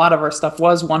shots, and a lot of our stuff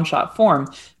was one shot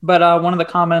form. But one of the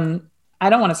common, I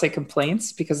don't want to say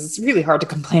complaints because it's really hard to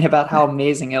complain about how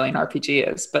amazing Alien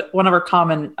RPG is. But one of our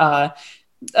common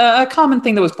a common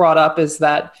thing that was brought up is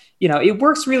that, it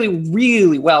works really,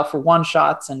 really well for one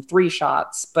shots and three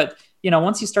shots. But,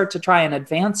 once you start to try and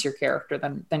advance your character,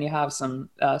 then you have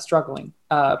some struggling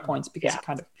points because you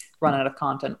kind of run out of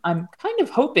content. I'm kind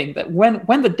of hoping that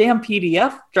when the damn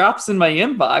PDF drops in my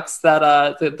inbox,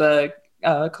 that the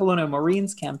Colonial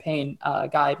Marines campaign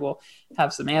guide will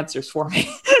have some answers for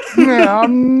me. Yeah,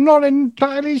 I'm not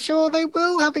entirely sure they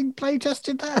will, having play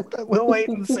tested that, but we'll wait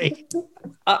and see.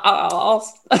 I'll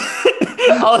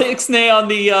ixnay on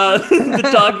the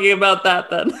talking about that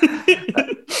then.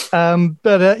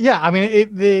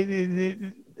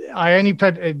 I only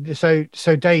played.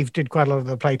 So Dave did quite a lot of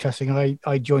the play testing, and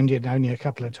I joined in only a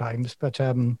couple of times. But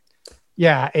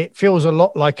it feels a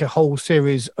lot like a whole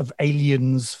series of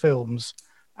Aliens films,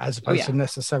 as opposed to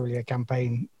necessarily a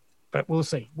campaign. But we'll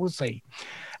see.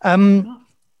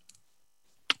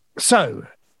 So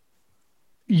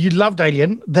you loved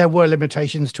Alien. There were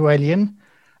limitations to Alien.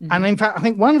 Mm-hmm. And in fact, I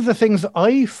think one of the things that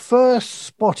I first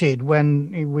spotted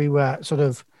when we were sort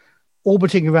of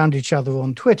orbiting around each other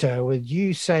on Twitter was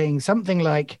you saying something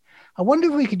like, I wonder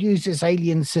if we could use this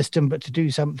Alien system, but to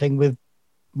do something with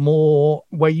more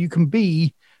where you can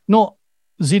be not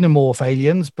xenomorph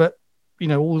aliens, but,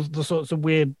 all the sorts of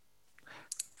weird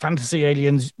fantasy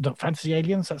aliens, not fantasy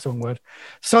aliens, that's the wrong word,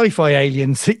 sci-fi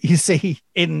aliens that you see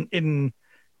in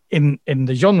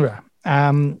the genre.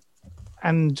 And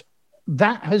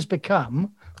that has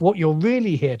become what you're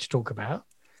really here to talk about,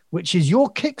 which is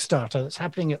your Kickstarter that's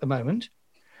happening at the moment,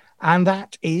 and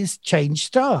that is Change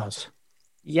Stars.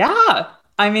 Yeah,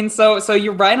 I mean, so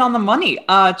you're right on the money.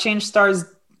 Change Stars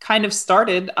kind of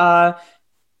started.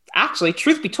 Actually,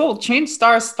 truth be told, Change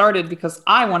Stars started because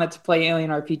I wanted to play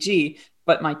Alien RPG,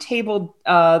 but my table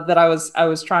that I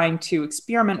was trying to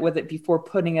experiment with it before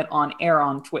putting it on air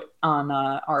on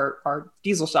our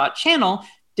Diesel Shot channel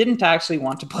didn't actually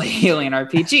want to play Alien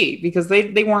RPG because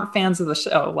they weren't fans of the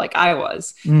show like I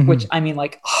was, which I mean,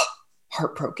 like,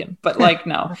 heartbroken, but like,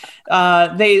 no.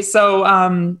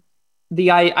 The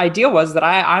idea was that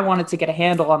I wanted to get a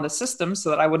handle on the system so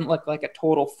that I wouldn't look like a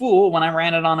total fool when I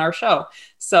ran it on our show.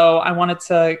 So I wanted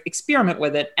to experiment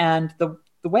with it. And the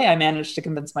way I managed to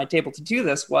convince my table to do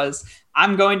this was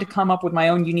I'm going to come up with my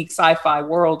own unique sci-fi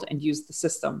world and use the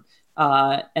system.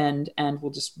 and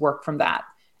we'll just work from that.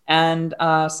 And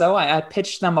so I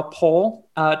pitched them a poll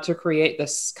to create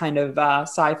this kind of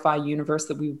sci-fi universe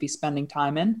that we would be spending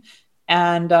time in.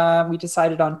 And we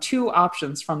decided on 2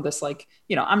 options from this, like,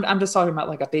 I'm just talking about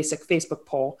like a basic Facebook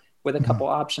poll with a couple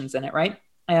options in it, right?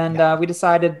 And we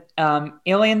decided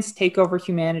aliens take over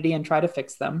humanity and try to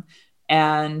fix them.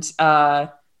 And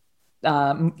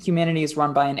humanity is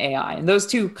run by an AI. And those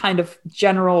 2 kind of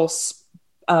general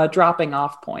dropping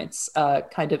off points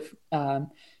kind of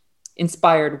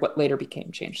inspired what later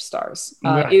became Change Stars.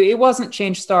 Right. It wasn't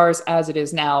Change Stars as it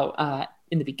is now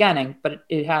in the beginning, but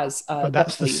it has. But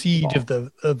that's the seed of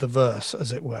the verse,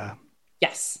 as it were.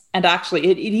 Yes, and actually,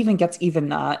 it even gets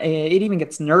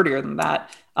nerdier than that.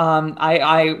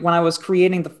 I when I was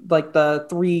creating the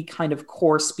 3 kind of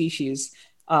core species,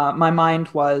 my mind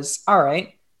was, all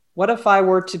right, what if I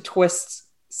were to twist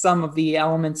some of the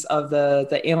elements of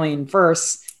the alien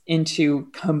verse into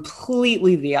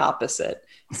completely the opposite?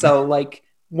 So like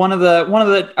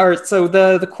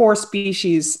the core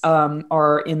species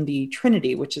are in the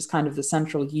Trinity, which is kind of the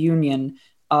central union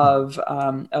of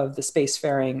the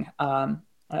spacefaring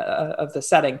of the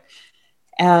setting.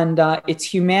 And it's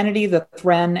humanity, the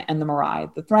Thren, and the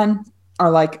Mirai. The Thren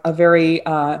are like a very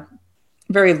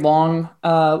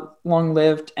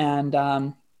long-lived and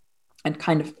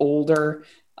kind of older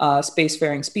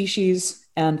spacefaring species,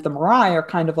 and the Mirai are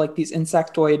kind of like these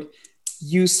insectoid,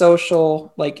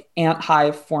 eusocial, like ant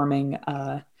hive forming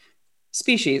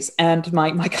species. And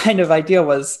my kind of idea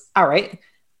was, all right,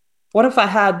 what if I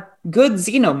had good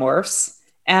xenomorphs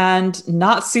and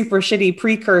not super shitty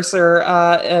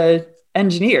precursor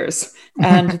engineers?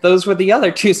 And those were the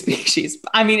other 2 species.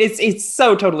 I mean, it's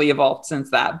so totally evolved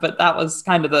since that, but that was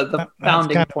kind of the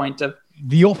founding point of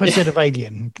the opposite of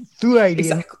Alien, through Alien,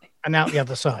 exactly, and out the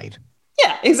other side.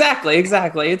 Yeah, exactly.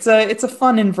 It's a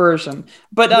fun inversion,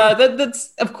 but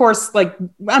that's of course, like,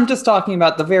 I'm just talking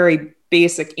about the very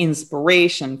basic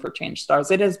inspiration for Change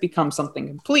Stars. It has become something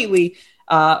completely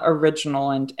original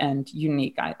and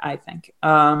unique, I think.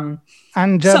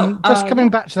 Just coming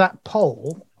back to that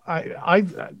poll, I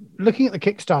looking at the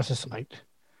Kickstarter site,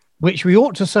 which we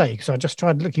ought to say, because I just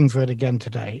tried looking for it again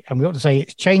today, and we ought to say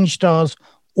it's Change Stars,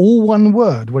 all one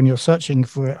word, when you're searching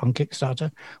for it on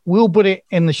Kickstarter. We'll put it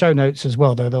in the show notes as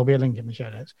well, though there'll be a link in the show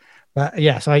notes. But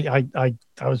yes, I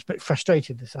was a bit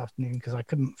frustrated this afternoon because I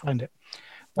couldn't find it.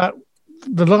 But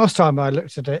the last time I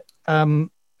looked at it,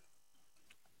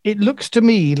 it looks to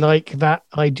me like that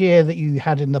idea that you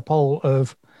had in the poll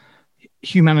of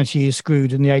humanity is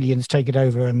screwed and the aliens take it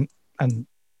over and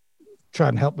try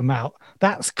and help them out.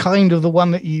 That's kind of the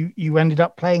one that you ended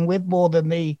up playing with more than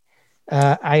the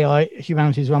AI,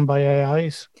 humanity is run by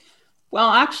AIs. Well,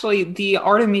 actually, the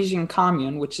Artemisian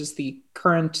Commune, which is the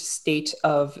current state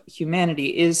of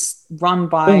humanity, is run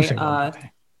by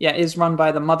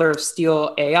the Mother of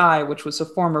Steel AI, which was a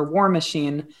former war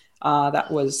machine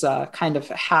that was kind of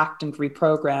hacked and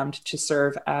reprogrammed to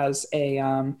serve as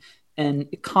an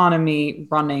economy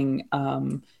running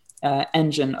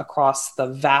engine across the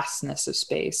vastness of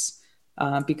space.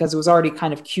 Because it was already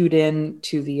kind of cued in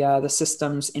to the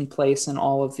systems in place in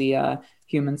all of the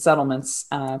human settlements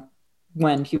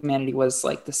when humanity was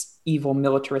like this evil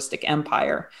militaristic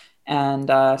empire. And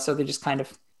so they just kind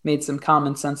of made some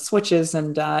common sense switches,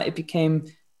 and it became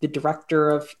the director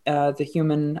of the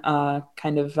human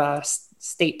kind of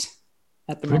state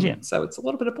at the moment. So it's a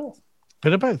little bit of both.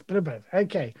 Bit of both.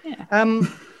 Okay. Yeah.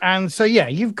 And so,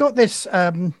 you've got this...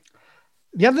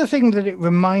 the other thing that it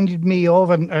reminded me of,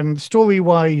 and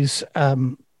story-wise,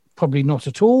 probably not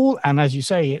at all, and as you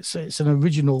say, it's an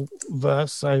original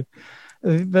verse, so...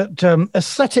 but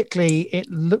aesthetically, it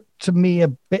looked to me a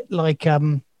bit like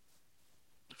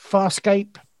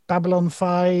Farscape, Babylon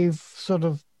 5 sort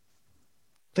of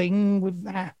thing. With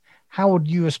that, how would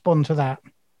you respond to that?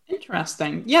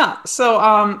 Interesting. Yeah. So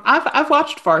I've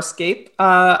watched Farscape.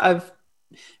 I've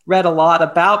read a lot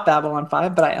about Babylon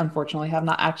 5, but I unfortunately have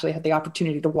not actually had the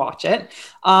opportunity to watch it.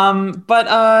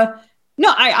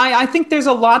 No, I think there's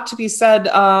a lot to be said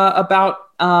about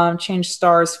Change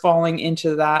Stars falling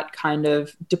into that kind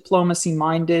of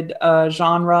diplomacy-minded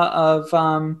genre of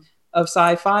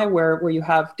sci-fi, where you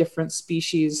have different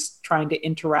species trying to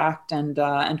interact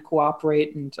and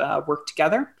cooperate and work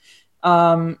together.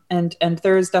 And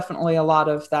there is definitely a lot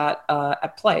of that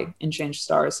at play in Change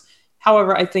Stars.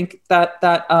 However, I think that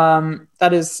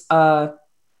is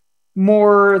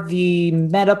more the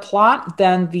meta plot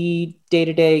than the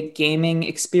day-to-day gaming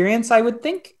experience, I would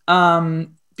think,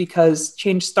 because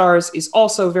Change Stars is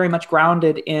also very much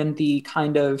grounded in the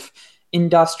kind of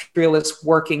industrialist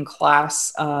working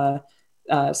class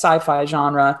sci-fi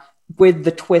genre with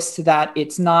the twist that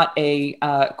it's not a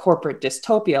corporate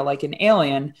dystopia like an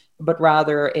Alien, but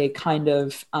rather a kind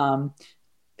of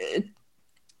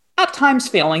at times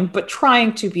failing, but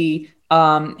trying to be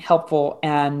helpful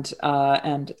and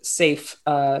safe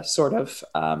sort of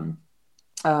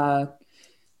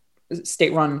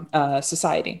state-run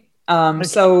society.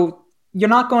 So you're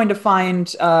not going to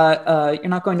find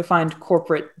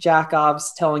corporate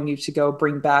jack-offs telling you to go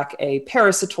bring back a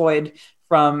parasitoid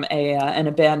from an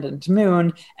abandoned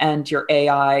moon, and your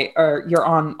AI or your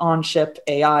on-ship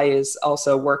AI is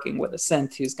also working with a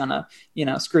synth who's gonna,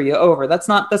 screw you over. That's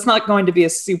not going to be a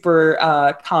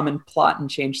super common plot in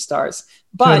Change Stars.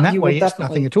 But so in that you way, will it's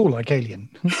nothing at all like Alien.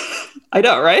 I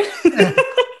know, right?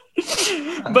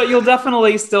 But you'll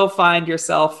definitely still find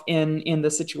yourself in the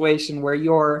situation where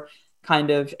you're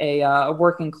kind of a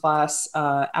working class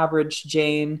average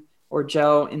Jane or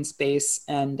Joe in space,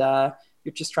 and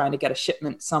you're just trying to get a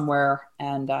shipment somewhere,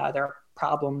 and there are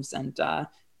problems, and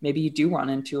maybe you do run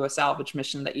into a salvage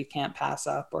mission that you can't pass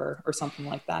up or something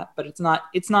like that. But it's not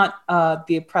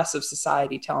the oppressive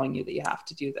society telling you that you have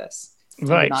to do this.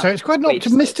 Right. So it's quite an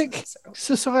optimistic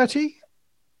society.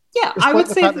 Yeah, I would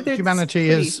say that humanity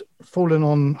has fallen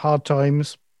on hard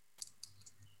times.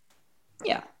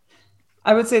 Yeah,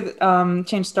 I would say that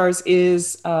Change Stars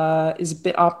is a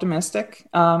bit optimistic.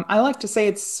 I like to say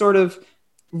it's sort of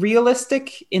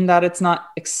realistic in that it's not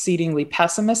exceedingly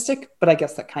pessimistic, but I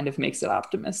guess that kind of makes it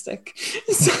optimistic.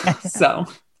 So.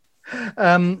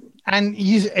 And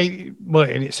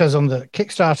it says on the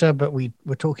Kickstarter, but we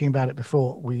were talking about it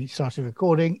before we started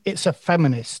recording. It's a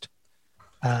feminist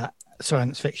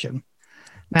science fiction.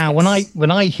 Now, yes.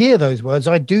 when I hear those words,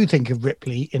 I do think of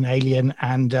Ripley in Alien,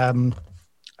 and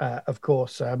of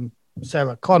course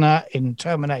Sarah Connor in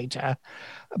Terminator.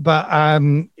 But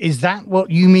is that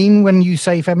what you mean when you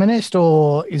say feminist,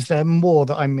 or is there more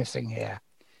that I'm missing here?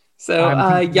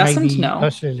 So yes and no.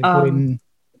 Ursula Le Guin,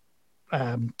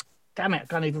 damn it, I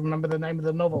can't even remember the name of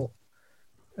the novel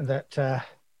that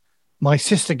my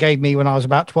sister gave me when I was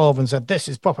about 12 and said, this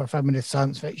is proper feminist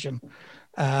science fiction.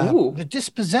 The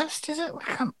Dispossessed, is it? I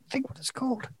can't think what it's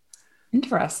called.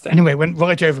 Interesting. Anyway, it went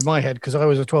right over my head because I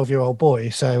was a 12-year-old boy.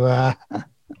 So,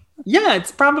 yeah,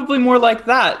 it's probably more like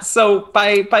that. So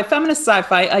by feminist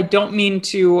sci-fi, I don't mean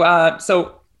to.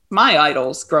 So my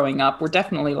idols growing up were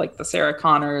definitely like the Sarah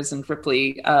Connors and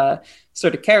Ripley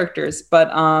sort of characters.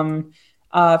 But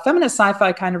feminist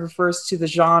sci-fi kind of refers to the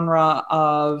genre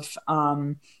of.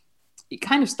 It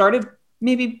kind of started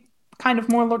maybe kind of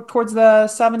more towards the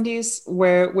 70s,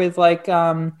 where with like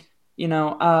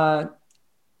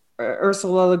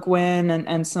Ursula Le Guin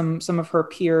and some of her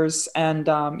peers, and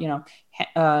Hand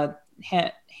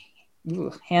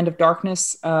of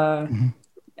Darkness,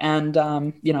 and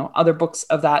other books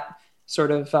of that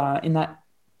sort of in that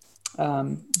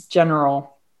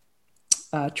general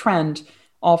trend,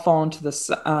 all fall into this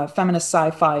feminist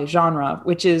sci-fi genre,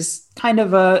 which is kind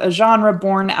of a genre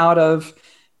born out of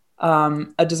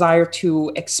a desire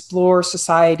to explore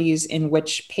societies in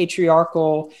which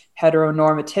patriarchal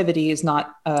heteronormativity is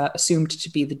not assumed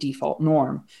to be the default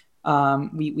norm.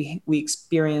 We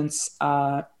experience,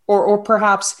 or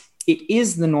perhaps it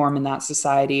is the norm in that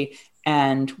society,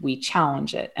 and we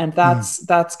challenge it. And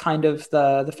that's kind of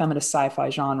the feminist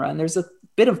sci-fi genre. And there's a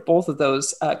bit of both of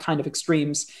those kind of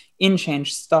extremes in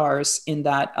Change Stars, in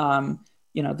that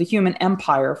the human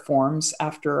empire forms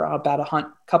after about a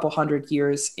couple hundred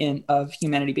years of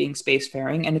humanity being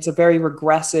spacefaring, and it's a very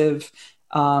regressive,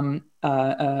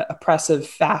 oppressive,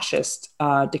 fascist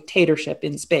dictatorship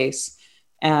in space,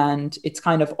 and it's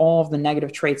kind of all of the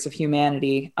negative traits of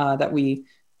humanity that we've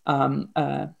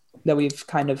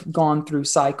kind of gone through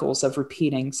cycles of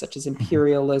repeating, such as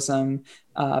imperialism,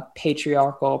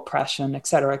 patriarchal oppression, et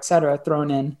cetera, thrown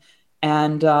in.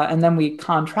 And then we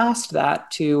contrast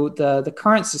that to the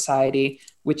current society,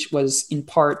 which was in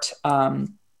part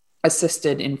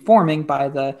assisted in forming by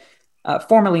the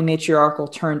formerly matriarchal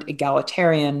turned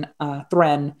egalitarian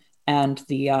Thren and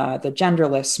the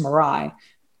genderless Mirai.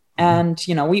 And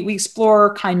we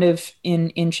explore kind of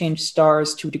in Change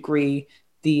Stars to a degree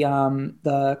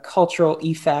the cultural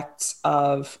effects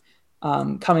of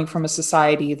coming from a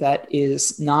society that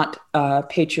is not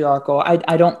patriarchal.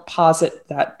 I don't posit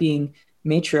that being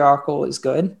matriarchal is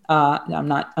good. I'm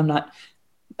not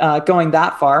going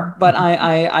that far, but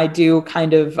I do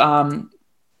kind of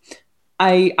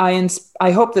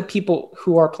I hope that people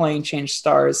who are playing Change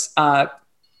Stars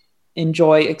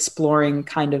enjoy exploring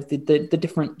kind of the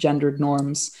different gendered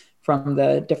norms from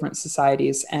the different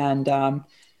societies, and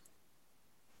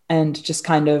just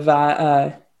kind of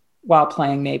while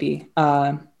playing maybe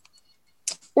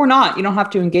or not. You don't have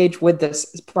to engage with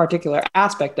this particular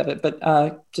aspect of it,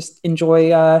 but just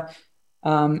enjoy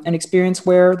an experience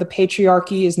where the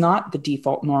patriarchy is not the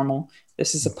default normal.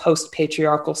 This is a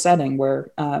post-patriarchal setting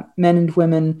where men and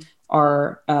women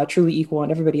are truly equal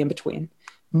and everybody in between.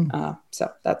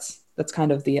 So that's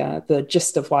kind of the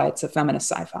gist of why it's a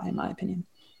feminist sci-fi, in my opinion.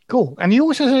 Cool. And you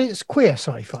also say it's queer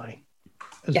sci-fi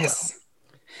as yes.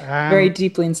 well. Very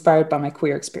deeply inspired by my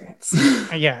queer experience.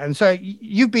 Yeah. And so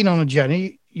you've been on a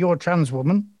journey. You're a trans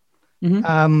woman.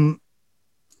 Mm-hmm.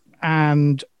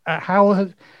 And how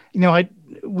has,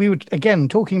 we were, again,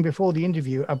 talking before the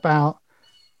interview about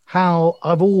how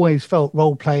I've always felt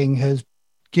role-playing has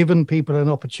given people an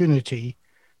opportunity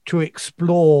to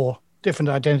explore different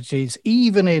identities,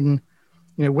 even in,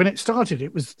 when it started,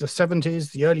 it was the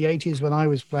 70s, the early 80s when I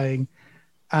was playing.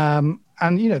 And,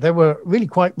 there were really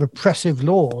quite repressive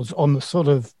laws on the sort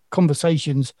of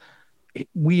conversations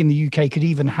we in the UK could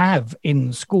even have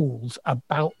in schools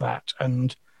about that.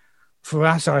 And for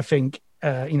us, I think,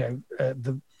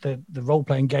 the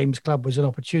role-playing games club was an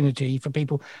opportunity for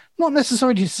people, not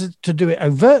necessarily to do it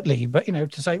overtly, but,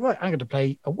 to say, right, I'm going to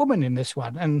play a woman in this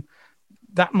one. And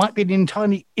that might be an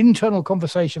entirely internal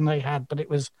conversation they had, but it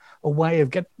was a way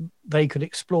of they could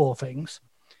explore things.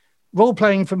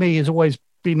 Role-playing for me has always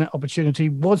been an opportunity.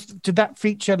 Did that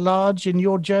feature large in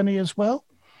your journey as well?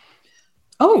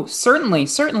 Oh, certainly.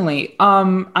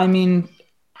 I mean,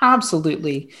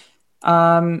 absolutely.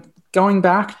 Going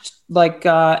back like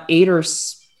 8 or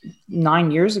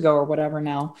 9 years ago or whatever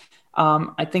now,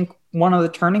 I think one of the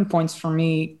turning points for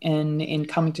me in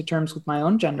coming to terms with my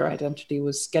own gender identity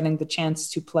was getting the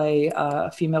chance to play a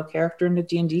female character in a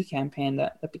D&D campaign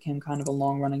that became kind of a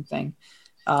long-running thing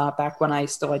back when I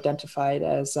still identified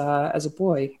as a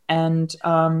boy. And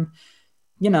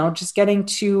just getting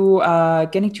to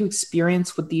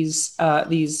experience with these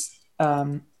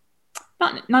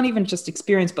not even just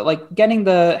experience, but like having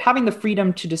the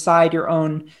freedom to decide your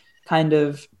own kind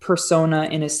of persona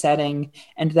in a setting,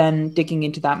 and then digging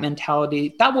into that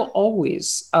mentality that will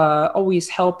always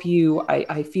help you,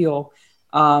 I feel,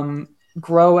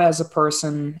 grow as a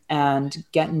person and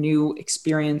get new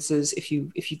experiences if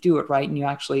you do it right and you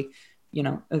actually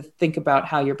think about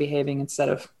how you're behaving instead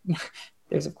of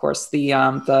there's of course the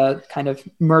kind of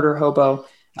murder hobo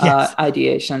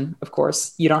ideation. Of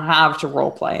course, you don't have to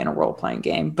role play in a role-playing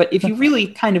game, but if you really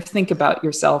kind of think about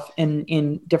yourself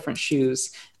in different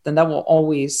shoes, then that will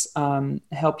always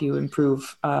help you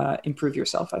improve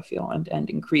yourself, I feel, and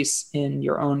increase in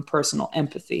your own personal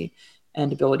empathy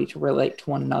and ability to relate to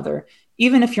one another,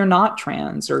 even if you're not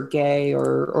trans or gay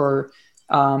or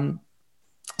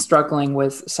struggling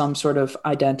with some sort of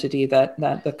identity that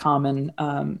the common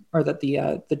or that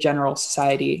the general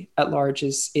society at large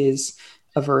is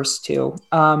averse to.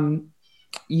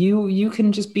 You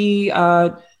can just be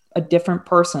a different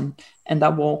person, and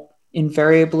that will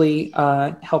invariably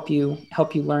help you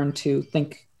learn to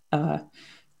think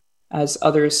as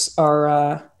others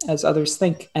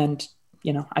think, and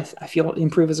I feel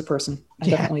improve as a person. I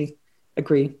definitely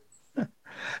agree.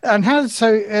 And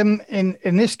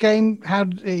in this game, how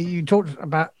you talked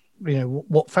about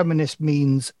what feminist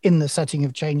means in the setting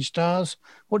of Change Stars?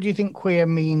 What do you think queer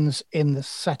means in the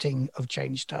setting of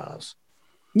Change Stars?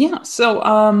 Yeah,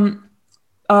 so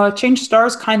Change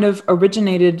Stars kind of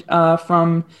originated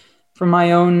from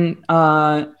my own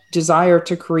desire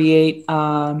to create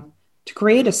a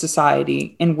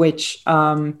society in which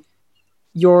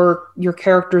your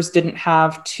characters didn't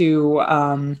have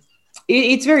to.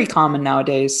 It's very common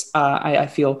nowadays. I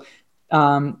feel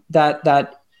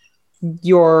that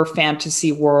your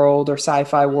fantasy world or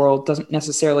sci-fi world doesn't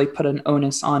necessarily put an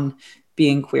onus on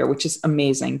being queer, which is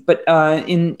amazing. But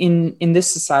in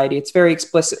this society, it's very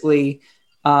explicitly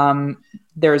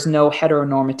there is no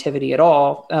heteronormativity at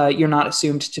all. You're not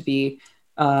assumed to be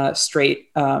straight.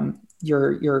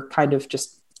 You're kind of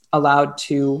just allowed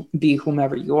to be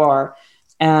whomever you are.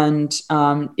 And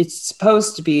it's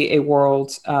supposed to be a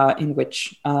world in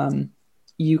which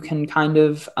you can kind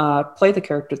of play the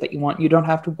character that you want. You don't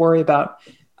have to worry about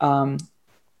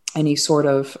any sort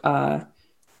of,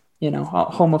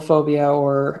 homophobia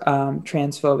or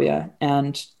transphobia.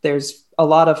 And there's a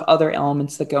lot of other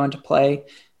elements that go into play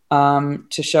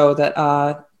to show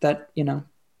that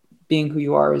being who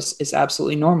you are is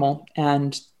absolutely normal.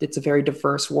 And it's a very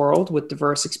diverse world with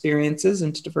diverse experiences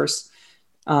and diverse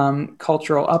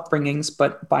cultural upbringings.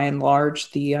 But by and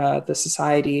large, the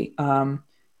society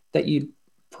that you'd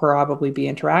probably be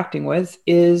interacting with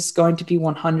is going to be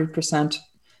 100%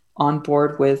 on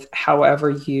board with however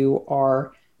you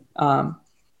are,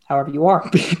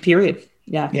 period.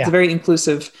 Yeah. It's very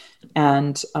inclusive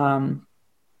and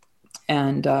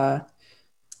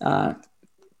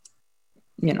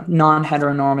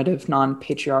non-heteronormative,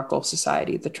 non-patriarchal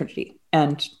society, the Trinity,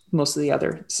 and most of the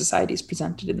other societies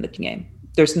presented in the game.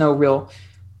 There's no real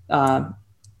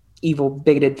evil,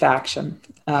 bigoted faction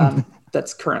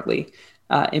that's currently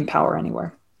in power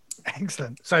anywhere.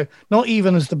 Excellent. So not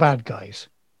even as the bad guys.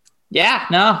 Yeah,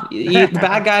 no, the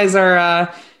bad guys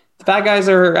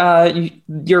are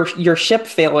your ship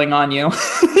failing on you.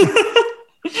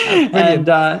 and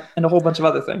a whole bunch of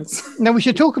other things. Now we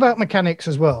should talk about mechanics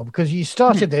as well, because you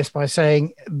started this by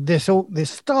saying this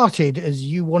started as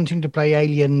you wanting to play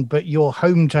Alien, but your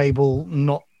home table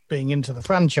not being into the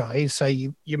franchise, so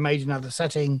you made another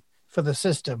setting for the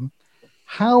system.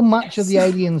 How much of the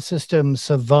Alien system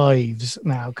survives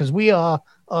now? Because we are,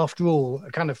 after all,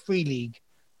 a kind of free league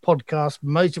podcast.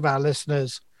 Most of our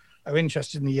listeners are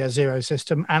interested in the Year Zero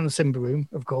system and Symbaroum,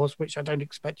 of course, which I don't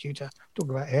expect you to talk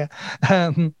about here.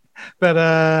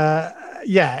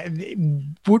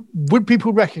 Would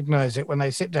people recognize it when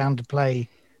they sit down to play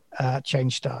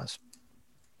Change Stars?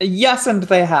 Yes, and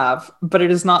they have, but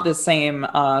it is not the same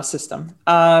system.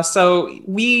 So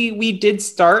we did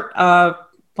start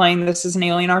playing this as an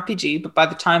Alien RPG, but by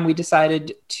the time we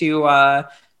decided to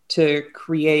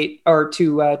create or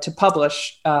to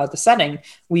publish the setting,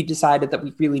 we decided that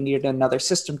we really needed another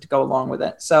system to go along with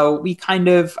it. So we kind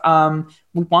of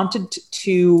we wanted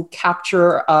to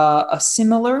capture a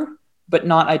similar but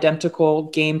not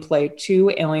identical gameplay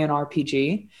to Alien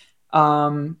RPG,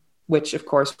 which of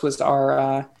course was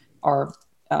our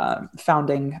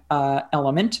founding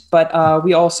element. But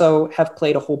we also have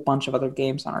played a whole bunch of other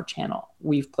games on our channel.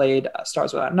 We've played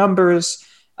Stars Without Numbers,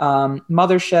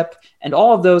 Mothership, and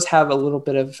all of those have a little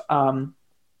bit of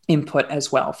input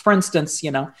as well. For instance,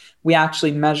 we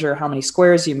actually measure how many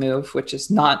squares you move, which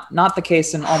is not the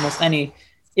case in almost any.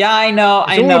 Yeah, I know.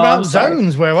 It's all about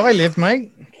zones where I live,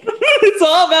 mate. It's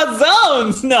all about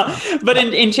zones. No, but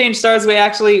in Change Stars, we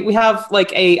have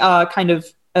like a kind of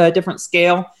a different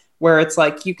scale where it's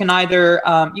like you can either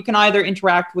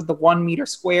interact with the 1 meter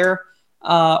square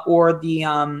or the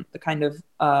kind of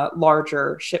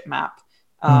larger ship map.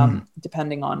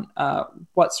 Depending on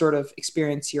what sort of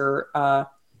experience you're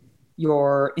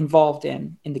involved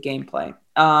in the gameplay.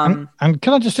 And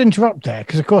can I just interrupt there?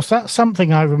 Because, of course, that's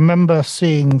something I remember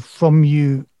seeing from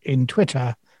you in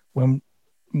Twitter when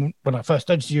I first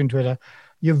noticed you in Twitter.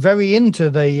 You're very into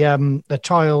the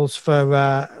tiles for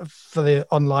the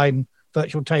online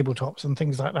virtual tabletops and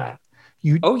things like that.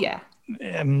 You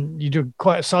do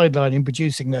quite a sideline in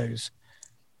producing those.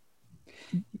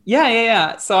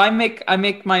 Yeah. So I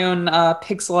make my own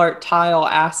pixel art tile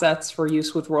assets for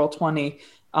use with Roll20,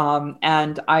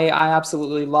 and I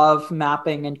absolutely love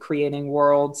mapping and creating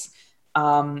worlds.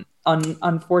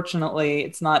 Unfortunately,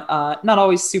 it's not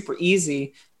always super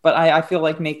easy, but I feel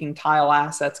like making tile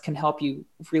assets can help you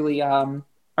really,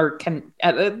 or can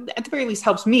at the very least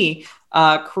helps me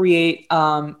create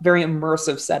very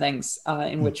immersive settings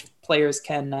in which players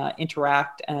can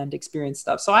interact and experience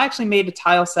stuff. So I actually made a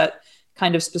tile set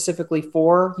kind of specifically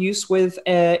for use with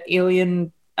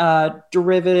Alien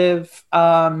derivative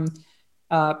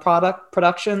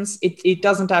productions. It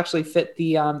doesn't actually fit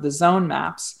the zone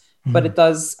maps, but it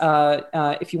does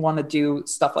if you want to do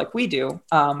stuff like we do,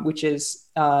 which is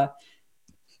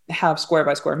have square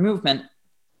by square movement.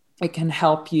 It can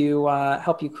help you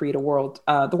create a world.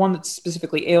 The one that's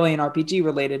specifically Alien RPG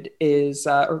related is,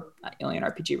 or not Alien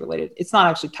RPG related. It's not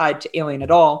actually tied to Alien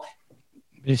at all.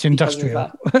 It's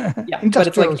industrial. But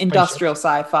it's like industrial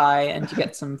sci-fi, and you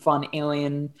get some fun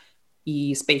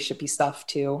alien-y, spaceship-y stuff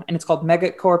too. And it's called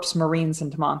Megacorps Marines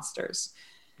and Monsters.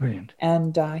 Brilliant.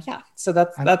 And so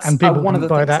that's and people one can of the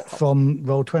buy that from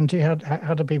Roll20.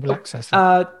 How do people access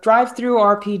it? Drive-through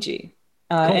RPG.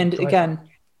 Cool. And again,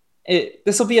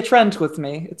 this will be a trend with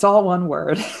me. It's all one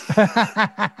word.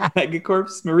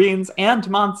 Megacorps, Marines, and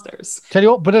Monsters. Tell you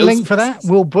what, put a link for that.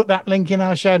 We'll put that link in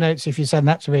our show notes if you send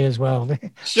that to me as well.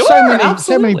 Sure,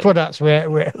 so many products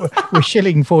we're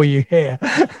shilling for you here.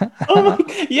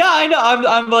 Yeah, I know.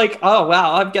 I'm like, oh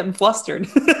wow, I'm getting flustered.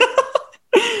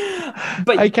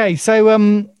 But okay, so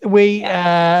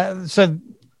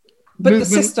but the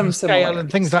system scale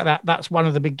and things like that. That's one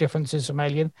of the big differences from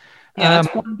Alien. Yeah,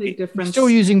 that's one big difference. Still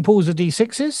using pools of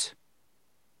D6s?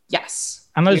 Yes.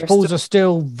 And those pools are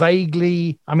still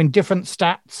vaguely, different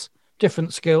stats,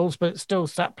 different skills, but it's still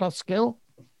stat plus skill?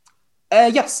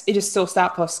 Yes, it is still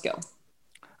stat plus skill.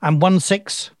 And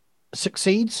 1/6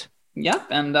 succeeds? Yep,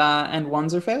 and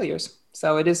ones are failures.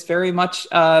 So it is very much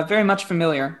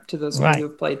familiar to those who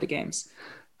have played the games.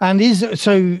 And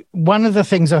so one of the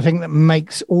things I think that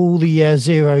makes all the Year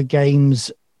Zero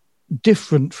games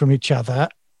different from each other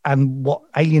and what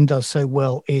Alien does so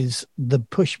well is the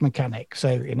push mechanic. So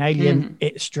in Alien,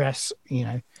 it's stress.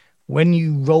 When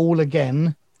you roll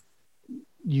again,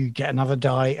 you get another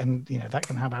die, and that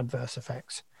can have adverse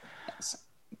effects. Yes.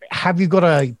 Have you got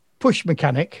a push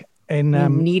mechanic? We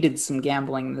needed some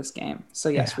gambling in this game, so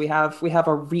yes, we have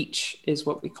a reach, is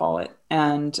what we call it,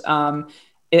 and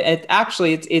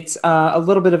it's a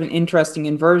little bit of an interesting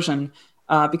inversion.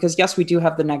 Because yes, we do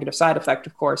have the negative side effect,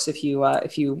 of course, if you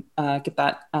get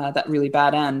that really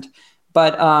bad end.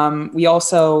 But we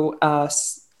also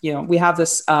we have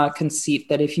this conceit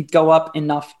that if you go up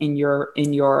enough in your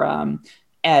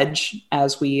edge,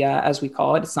 as we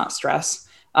call it, it's not stress.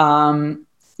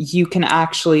 You can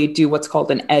actually do what's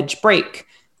called an edge break,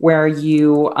 where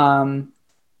you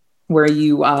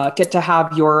get to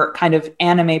have your kind of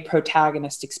anime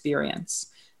protagonist experience,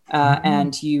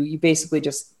 and you basically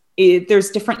just. There's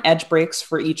different edge breaks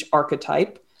for each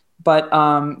archetype, but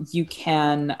you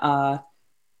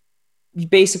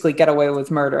basically get away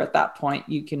with murder at that point.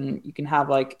 You can have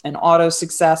like an auto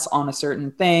success on a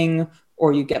certain thing,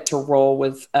 or you get to roll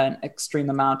with an extreme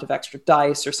amount of extra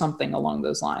dice or something along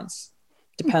those lines.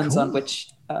 Depends on which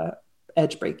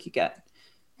edge break you get.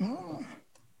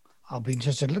 I'll be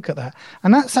interested to look at that.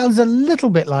 And that sounds a little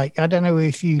bit like, I don't know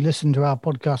if you listened to our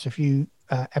podcast a few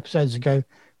episodes ago.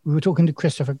 We were talking to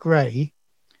Christopher Gray,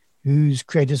 who's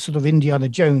created a sort of Indiana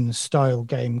Jones style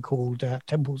game called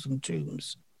Temples and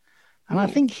Tombs. And I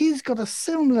think he's got a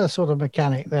similar sort of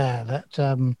mechanic there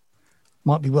that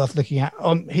might be worth looking at.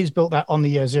 He's built that on the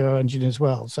Year Zero engine as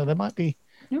well. So there might be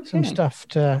some stuff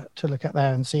to look at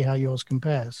there and see how yours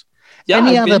compares. Yeah,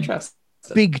 Any other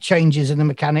big changes in the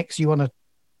mechanics you want to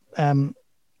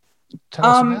tell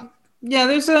us about? Yeah,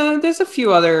 there's a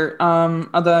few other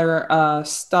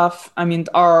stuff. I mean,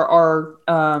 our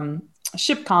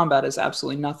ship combat is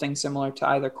absolutely nothing similar to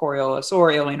either Coriolis or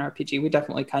Alien RPG. We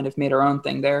definitely kind of made our own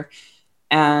thing there,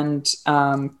 and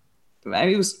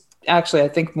it was actually, I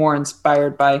think, more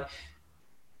inspired by.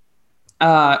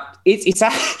 It's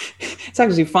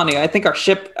actually funny. I think our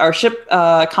ship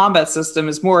combat system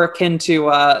is more akin to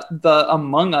the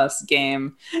Among Us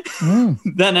game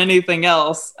than anything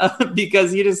else,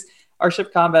 because our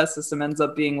ship combat system ends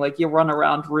up being like you run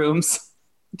around rooms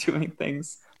doing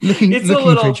things. Looking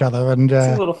for each other, and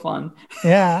it's a little fun.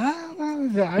 Yeah,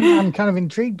 I'm kind of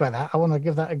intrigued by that. I want to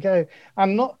give that a go.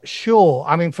 I'm not sure.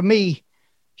 I mean, for me,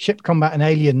 ship combat and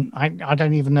Alien, I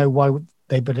don't even know why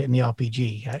they put it in the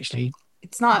RPG. Actually,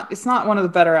 it's not one of the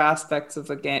better aspects of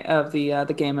the game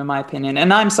the game, in my opinion.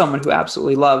 And I'm someone who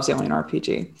absolutely loves Alien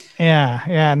RPG.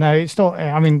 Yeah, no, it's not.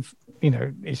 I mean,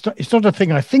 it's not a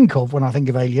thing I think of when I think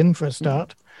of Alien for a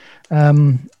start.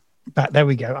 But there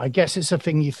we go. I guess it's a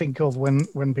thing you think of when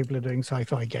people are doing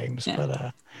sci-fi games. Yeah.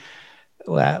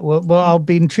 But well, I'll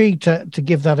be intrigued to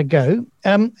give that a go.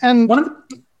 And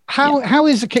how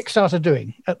is the Kickstarter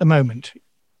doing at the moment?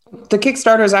 The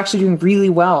Kickstarter is actually doing really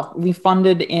well. We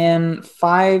funded in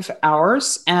 5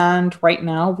 hours, and right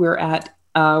now we're at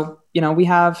we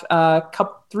have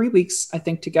 3 weeks, I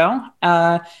think, to go.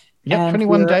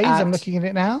 21 days. I'm looking at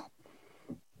it now.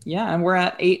 Yeah, and we're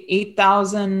at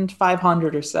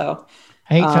 8,500 or so.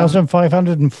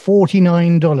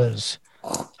 $8,549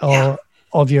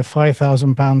 of your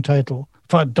 £5,000 total,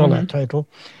 $5 total.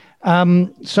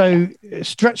 So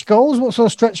stretch goals. What sort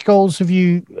of stretch goals have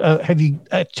you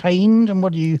attained, and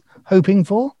what are you hoping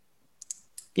for?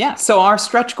 Yeah, so our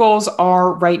stretch goals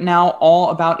are right now all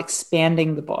about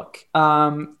expanding the book.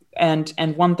 And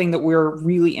one thing that we're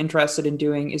really interested in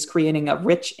doing is creating a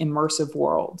rich, immersive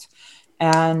world.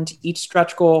 And each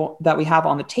stretch goal that we have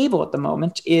on the table at the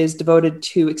moment is devoted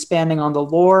to expanding on the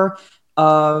lore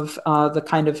of the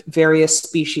kind of various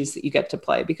species that you get to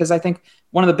play. Because I think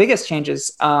one of the biggest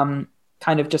changes, kind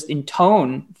of just in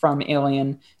tone from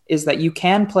Alien, is that you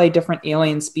can play different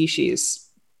alien species,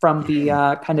 from the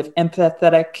kind of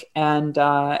empathetic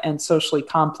and socially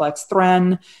complex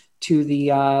Thren to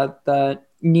the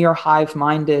near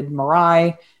hive-minded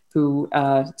Mirai, who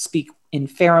speak in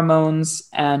pheromones,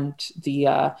 and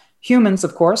the humans,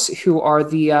 of course, who are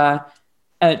the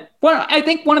I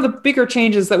think one of the bigger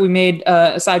changes that we made,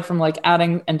 aside from like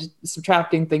adding and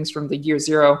subtracting things from the Year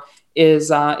Zero, is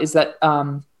that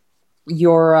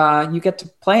you get to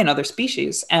play in other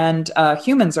species, and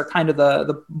humans are kind of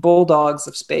the bulldogs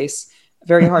of space,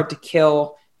 very hard to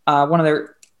kill. One of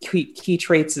their key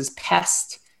traits is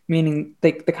pest, meaning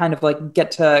they kind of like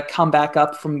get to come back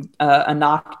up from a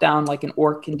knockdown like an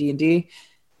orc in D&D.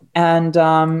 And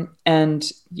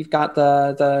you've got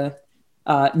the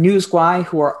Newsguy,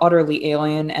 who are utterly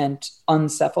alien and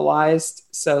uncephalized,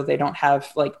 so they don't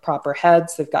have like proper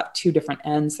heads. They've got two different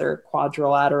ends. They're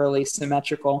quadrilaterally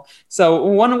symmetrical. So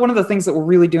one of the things that we're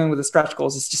really doing with the stretch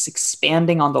goals is just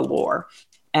expanding on the lore.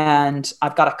 And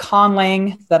I've got a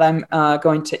conlang that I'm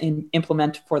going to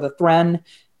implement for the Thren.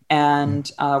 And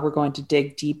we're going to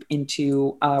dig deep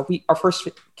into our first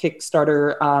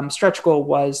Kickstarter stretch goal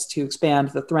was to expand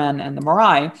the Thren and the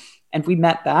Morai. And we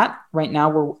met that. Right now,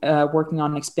 we're working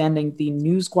on expanding the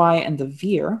Newsguy and the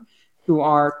Veer, who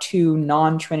are two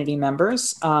non-Trinity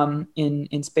members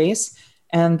in space.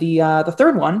 And the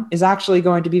third one is actually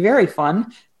going to be very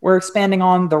fun. We're expanding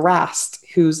on the Rast,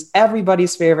 who's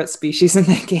everybody's favorite species in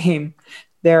the game.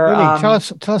 They're really? Tell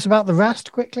us about the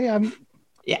Rast quickly.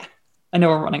 Yeah, I know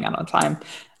we're running out of time.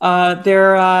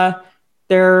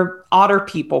 They're otter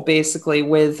people, basically,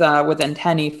 with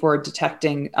antennae for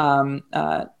detecting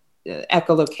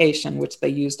echolocation, which they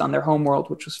used on their homeworld,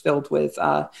 which was filled with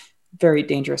very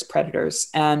dangerous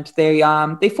predators. And they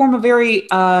form a very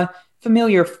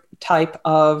familiar type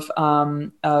of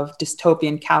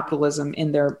dystopian capitalism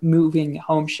in their moving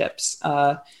home ships.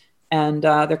 And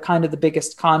they're kind of the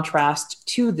biggest contrast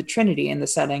to the Trinity in the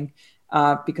setting,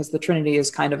 because the Trinity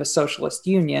is kind of a socialist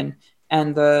union.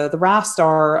 And the Rast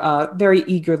are very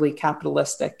eagerly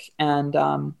capitalistic, and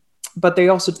but they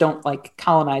also don't like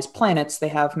colonize planets. They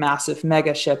have massive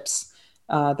mega ships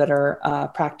that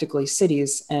are practically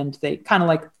cities, and they kind of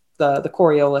like the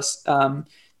Coriolis,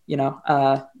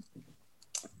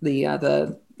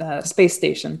 the space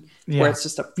station, where it's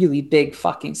just a really big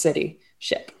fucking city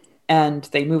ship, and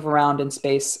they move around in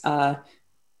space,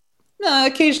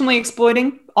 occasionally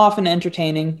exploiting, often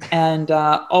entertaining, and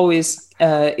always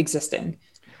existing.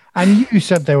 And you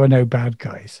said there were no bad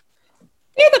guys.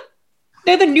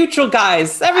 They're the neutral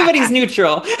guys. Everybody's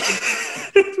neutral.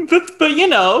 but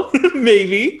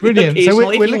maybe. Brilliant. So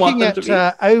we're looking at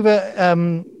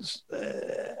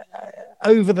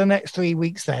over the next 3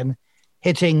 weeks then,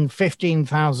 hitting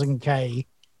 15,000K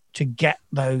to get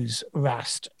those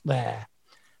Rast there.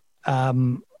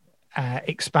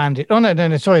 Expanded. Oh,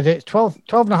 no, sorry. It's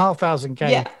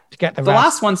 12,500K to get the Rast. The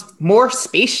last one's more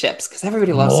spaceships, because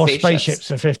everybody loves spaceships. More spaceships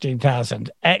for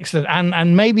 15,000. Excellent.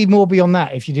 And maybe more beyond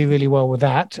that if you do really well with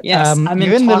that. Yes, I'm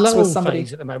you're in the lull with somebody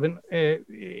phase at the moment.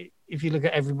 If you look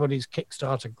at everybody's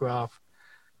Kickstarter graph,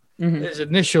 there's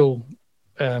initial,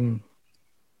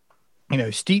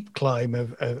 steep climb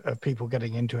of people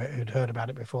getting into it who'd heard about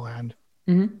it beforehand.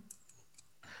 Mm-hmm.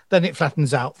 Then it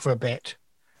flattens out for a bit.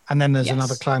 And then there's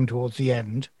another climb towards the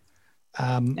end.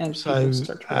 So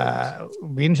it'll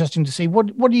be interesting to see.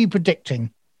 What are you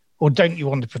predicting? Or don't you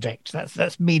want to predict?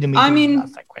 That's me to me. I mean,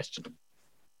 that's that question.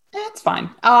 That's fine.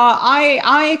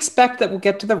 I expect that we'll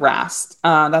get to the Rast.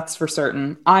 That's for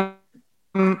certain. I'm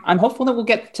hopeful that we'll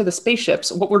get to the spaceships.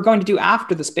 What we're going to do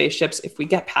after the spaceships, if we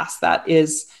get past that,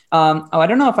 is I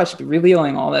don't know if I should be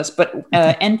revealing all this, but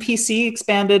NPC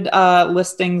expanded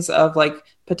listings of like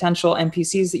potential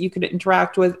NPCs that you could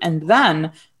interact with, and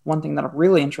then one thing that I'm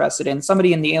really interested in,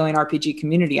 somebody in the Alien RPG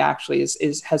community actually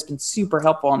has been super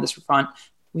helpful on this front.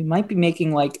 We might be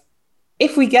making, like,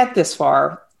 if we get this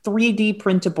far, 3D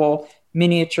printable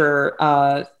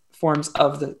miniature forms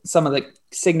of some of the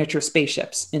signature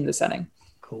spaceships in the setting.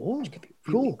 Cool.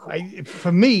 Really cool.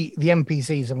 For me, the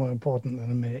NPCs are more important than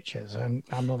the miniatures. I'm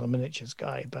not a miniatures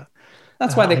guy, but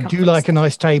that's why they I do like a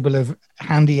nice table of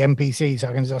handy NPCs.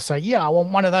 I can just say, I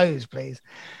want one of those, please.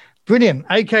 Brilliant.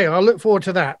 Okay, I'll look forward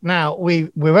to that. Now, we're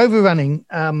overrunning.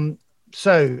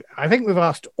 So I think we've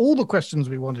asked all the questions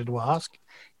we wanted to ask.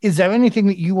 Is there anything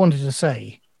that you wanted to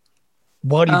say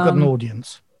while you've got an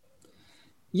audience?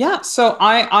 Yeah, so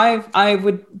I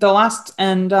would, the last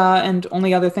and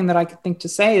only other thing that I could think to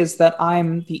say is that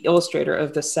I'm the illustrator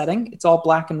of this setting. It's all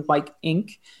black and white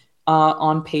ink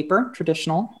on paper,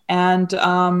 traditional, and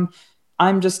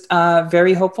I'm just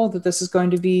very hopeful that this is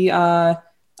going to be a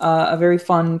very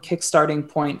fun kickstarting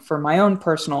point for my own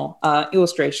personal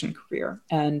illustration career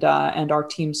and our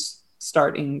team's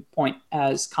starting point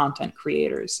as content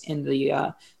creators in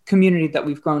the community that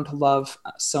we've grown to love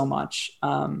so much.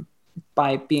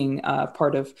 By being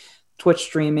part of Twitch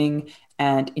streaming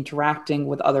and interacting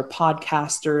with other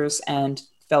podcasters and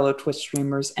fellow Twitch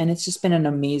streamers. And it's just been an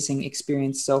amazing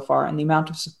experience so far. And the amount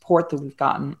of support that we've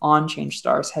gotten on Change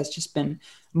Stars has just been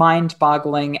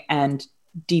mind-boggling and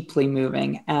deeply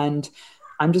moving. And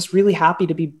I'm just really happy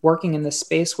to be working in this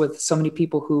space with so many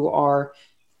people who are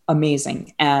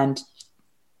amazing. And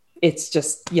it's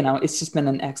just, it's just been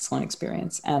an excellent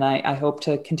experience. And I hope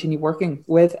to continue working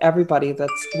with everybody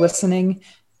that's listening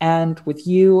and with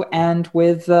you and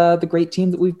with the great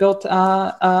team that we've built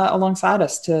alongside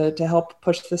us to help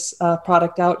push this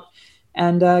product out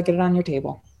and get it on your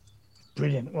table.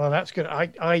 Brilliant. Well, that's good.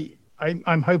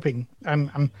 I'm hoping.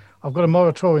 I've got a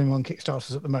moratorium on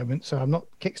Kickstarters at the moment, so I'm not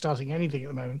kickstarting anything at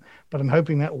the moment. But I'm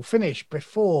hoping that will finish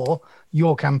before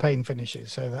your campaign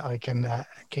finishes, so that I can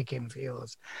kick in for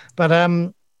yours. But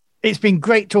it's been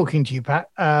great talking to you, Pat,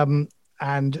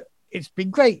 and it's been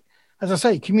great, as I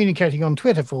say, communicating on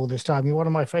Twitter for all this time. You're one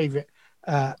of my favourite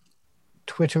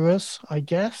Twitterers, I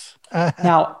guess.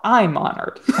 Now I'm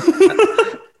honoured.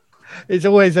 It's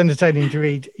always entertaining to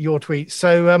read your tweets.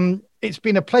 So it's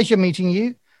been a pleasure meeting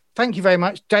you. Thank you very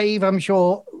much. Dave, I'm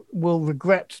sure, will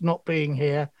regret not being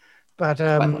here, but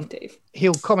I love Dave.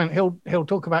 He'll comment. He'll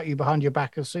talk about you behind your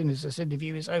back as soon as this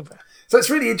interview is over. So it's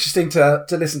really interesting to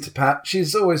listen to Pat.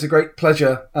 She's always a great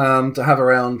pleasure to have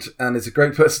around, and is a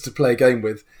great person to play a game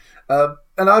with.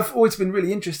 And I've always been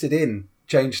really interested in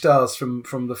Changed Stars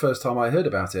from the first time I heard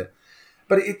about it.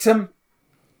 But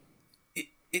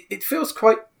it feels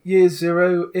quite year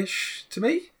zero-ish to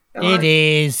me. It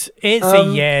is. It's a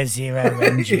year zero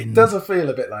engine. It doesn't feel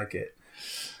a bit like it.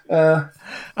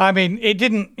 I mean, it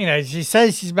didn't, she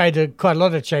says she's made quite a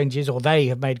lot of changes, or they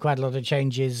have made quite a lot of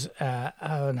changes, her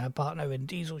and her partner in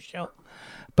Diesel Shot.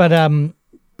 But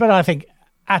I think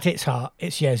at its heart,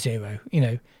 it's year zero.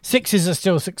 Sixes are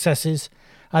still successes.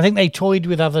 I think they toyed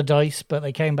with other dice, but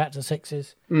they came back to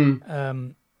sixes.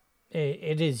 It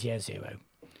is year zero.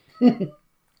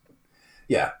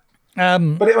 Yeah.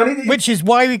 Which is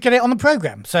why we get it on the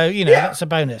programme. So, that's a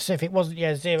bonus. If it wasn't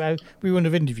year zero, we wouldn't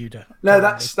have interviewed her. No,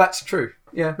 that's true.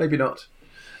 Yeah, maybe not.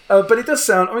 But it does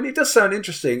sound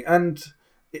interesting. And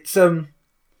it's, there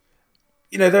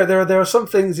are some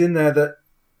things in there that,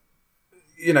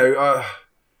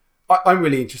 I'm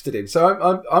really interested in.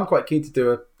 So I'm quite keen to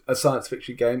do a science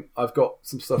fiction game. I've got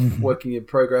some stuff working in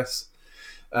progress.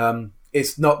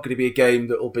 It's not going to be a game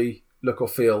that will be look or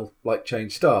feel like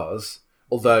Changed Stars,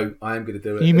 although I am going to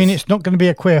do it. You mean it's not going to be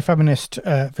a queer feminist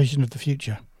vision of the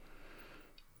future?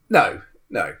 No.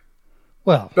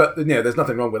 Well, but there's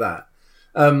nothing wrong with that.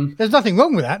 There's nothing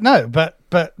wrong with that, no.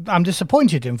 But I'm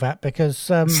disappointed, in fact, because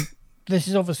this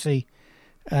is obviously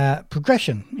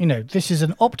progression. This is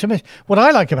an optimist. What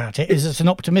I like about it is it's an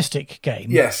optimistic game.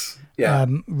 Yes. Yeah.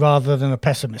 Rather than a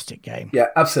pessimistic game. Yeah,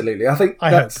 absolutely. I think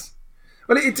I hope.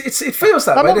 Well, it feels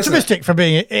that way. I'm optimistic for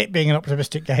being an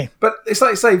optimistic game. But it's like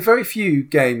you say, very few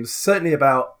games, certainly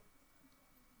about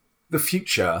the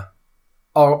future,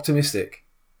 are optimistic.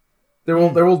 They're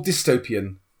all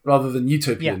dystopian rather than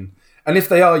utopian. Yeah. And if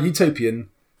they are utopian,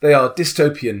 they are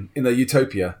dystopian in their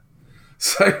utopia.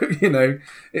 So,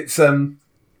 it's no,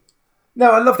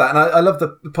 I love that, and I love the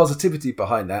positivity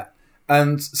behind that.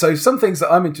 And so some things that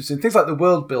I'm interested in, things like the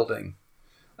world building.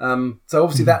 So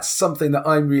obviously that's something that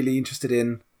I'm really interested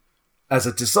in as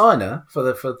a designer for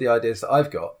the ideas that I've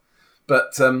got.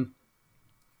 But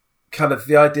kind of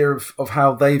the idea of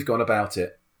how they've gone about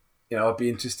it, I'd be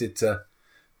interested to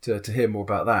hear more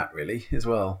about that really as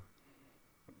well.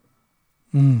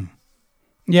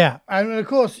 Yeah, and of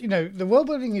course, the world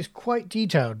building is quite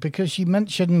detailed because she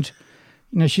mentioned,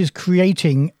 she's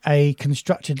creating a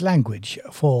constructed language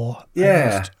for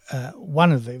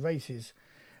one of the races.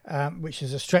 Which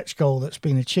is a stretch goal that's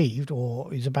been achieved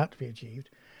or is about to be achieved.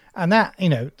 And that,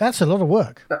 that's a lot of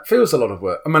work. That feels a lot of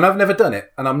work. I mean, I've never done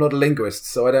it and I'm not a linguist,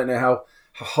 so I don't know how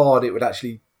hard it would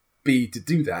actually be to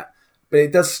do that. But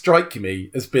it does strike me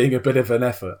as being a bit of an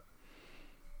effort.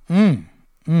 Yeah.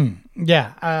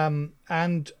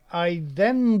 And I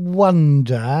then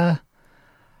wonder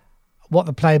what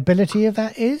the playability of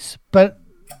that is. But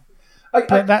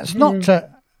that's not to...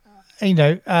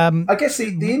 I guess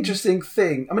the interesting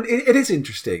thing, I mean, it is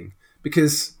interesting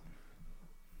because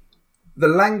the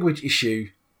language issue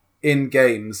in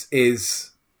games is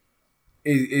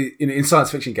in science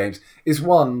fiction games is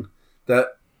one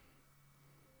that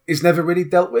is never really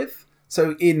dealt with.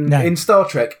 So in Star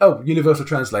Trek, universal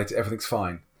translator, everything's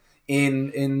fine.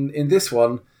 In this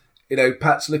one,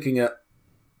 Pat's looking at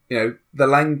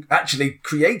the actually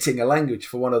creating a language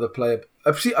for one of the player.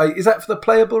 Is that for the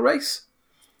playable race?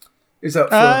 Is that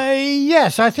for...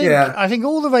 Yes, I think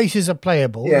all the races are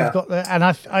playable. Yeah. We've got and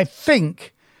I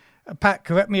think, Pat,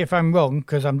 correct me if I'm wrong,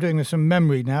 because I'm doing this from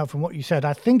memory now from what you said.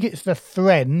 I think it's the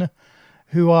Thren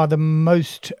who are the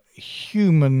most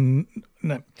human.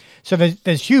 No. So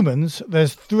there's humans,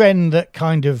 there's Thren that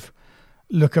kind of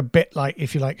look a bit like,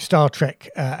 if you like, Star Trek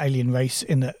alien race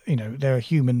in that, they're a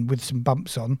human with some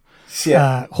bumps on.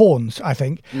 Yeah. Horns, I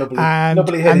think.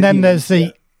 And then there's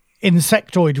the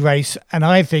insectoid race, and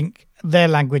I think their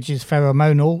language is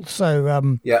pheromonal.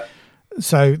 So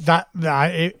So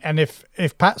and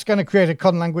if Pat's going to create a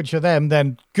con language for them,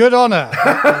 then good on her.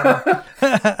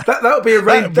 That'll be a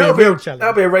range.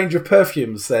 That'll be a range of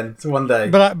perfumes then to one day.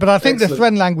 But I think the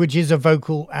Thren language is a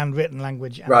vocal and written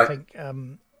language, and right. I think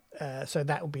so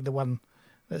that will be the one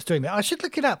that's doing that. I should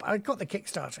look it up. I've got the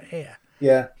Kickstarter here.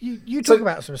 Yeah, you talk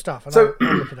about some stuff, and I'll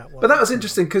look it up. But that was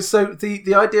interesting because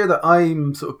the idea that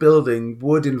I'm sort of building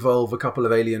would involve a couple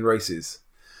of alien races,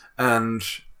 and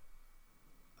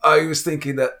I was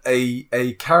thinking that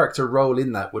a character role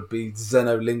in that would be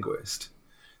xenolinguist,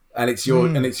 and it's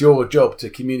your job to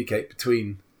communicate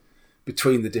between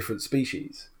the different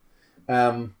species.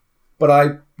 But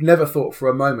I never thought for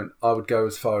a moment I would go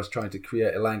as far as trying to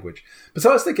create a language. But so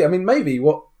I was thinking, I mean, maybe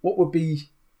what would be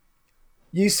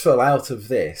useful out of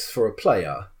this for a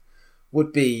player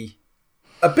would be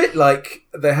a bit like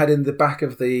they had in the back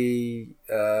of the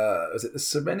was it the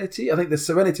Serenity? I think the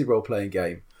Serenity role-playing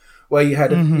game, where you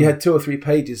had you had 2 or 3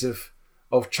 pages of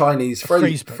Chinese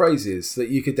phrases that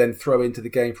you could then throw into the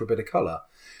game for a bit of colour.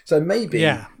 So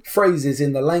maybe phrases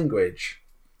in the language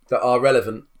that are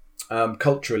relevant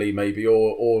culturally, maybe,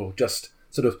 or just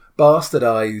sort of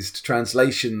bastardized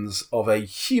translations of a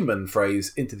human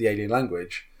phrase into the alien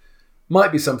language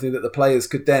might be something that the players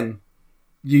could then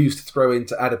use to throw in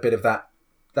to add a bit of that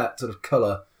sort of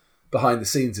colour behind the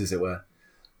scenes, as it were.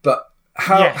 But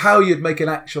how you'd make an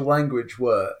actual language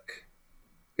work,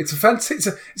 it's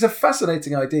a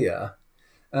fascinating idea.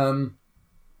 But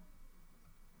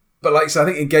like so, I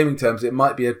think in gaming terms, it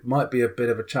might be a bit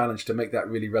of a challenge to make that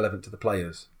really relevant to the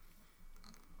players.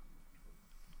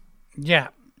 Yeah.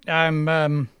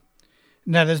 No,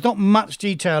 there's not much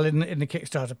detail in the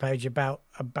Kickstarter page about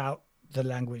the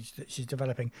language that she's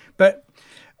developing, but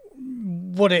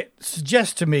what it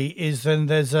suggests to me is then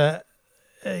there's an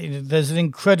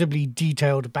incredibly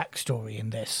detailed backstory in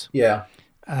this. Yeah.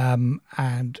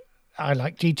 And I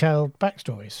like detailed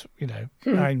backstories.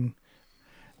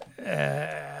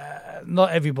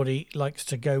 Not everybody likes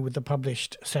to go with the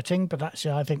published setting, but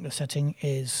actually I think the setting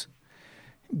is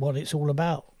what it's all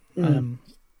about.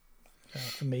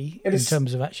 For me, in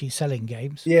terms of actually selling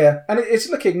games. Yeah, and it's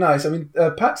looking nice. I mean,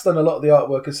 Pat's done a lot of the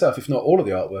artwork herself, if not all of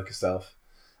the artwork herself.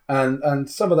 And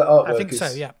some of the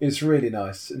artwork is really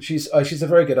nice. And she's a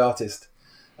very good artist.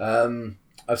 I've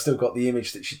still got the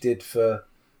image that she did for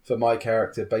my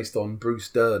character based on Bruce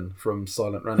Dern from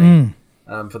Silent Running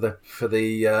for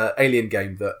the Alien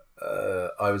game that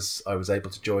I was able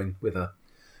to join with her,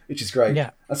 which is great. Yeah.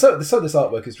 And so this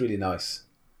artwork is really nice.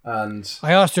 And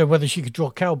I asked her whether she could draw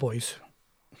cowboys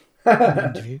in the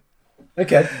interview.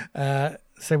 Okay.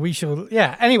 So we shall.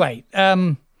 Yeah. Anyway.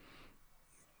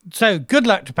 So good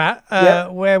luck to Pat.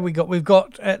 Where we've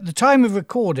got at the time of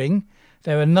recording,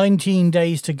 there are 19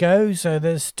 days to go. So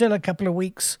there's still a couple of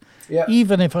weeks. Yeah.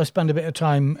 Even if I spend a bit of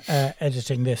time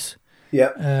editing this.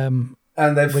 Yeah. And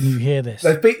when you hear this,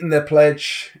 they've beaten their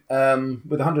pledge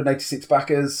with 186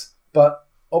 backers, but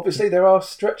obviously there are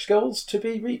stretch goals to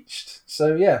be reached.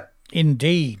 So yeah.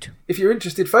 Indeed. If you're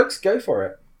interested, folks, go for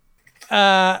it.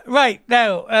 Right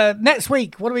now, next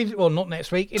week, what are we? Well, not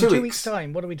next week. In 2 weeks'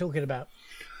 time, what are we talking about?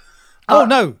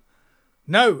 No,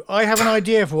 I have an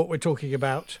idea for what we're talking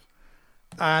about,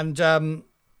 and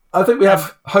I think we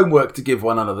have homework to give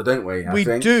one another, don't we? We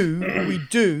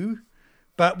do,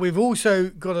 but we've also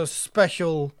got a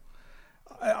special.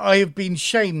 I have been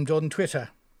shamed on Twitter.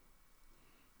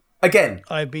 Again,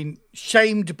 I've been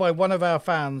shamed by one of our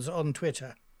fans on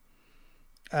Twitter,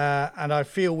 and I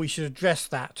feel we should address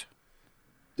that.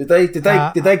 Did they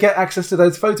get access to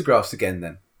those photographs again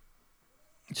then?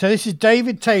 So this is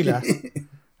David Taylor,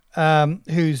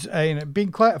 who's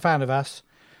been quite a fan of us,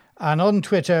 and on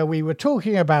Twitter we were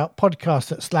talking about podcasts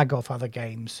that slag off other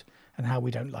games and how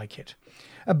we don't like it.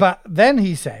 But then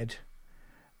he said,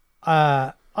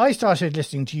 I started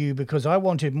listening to you because I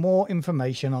wanted more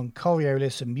information on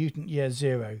Coriolis and Mutant Year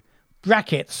Zero.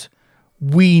 Brackets,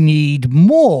 we need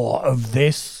more of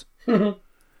this.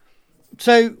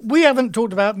 So we haven't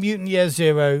talked about Mutant Year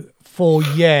Zero for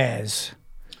years.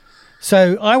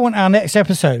 So I want our next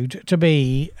episode to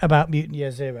be about Mutant Year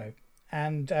Zero.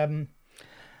 And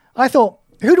I thought,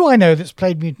 who do I know that's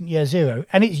played Mutant Year Zero?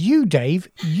 And it's you, Dave.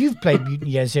 You've played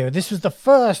Mutant Year Zero. This was the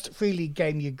first Free League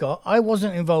game you got. I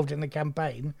wasn't involved in the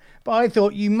campaign, but I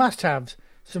thought you must have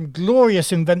some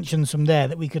glorious inventions from there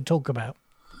that we could talk about.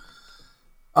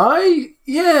 I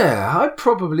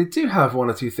probably do have one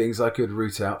or two things I could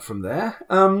root out from there.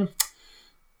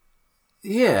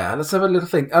 Let's have a little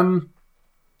think. There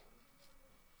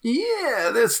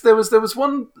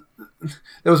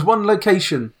was one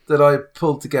location that I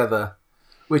pulled together,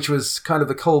 which was kind of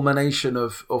the culmination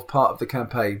of part of the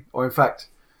campaign, or in fact,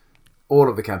 all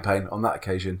of the campaign on that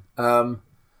occasion,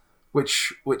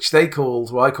 which they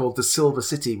called, I called the Silver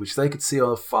City, which they could see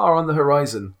far on the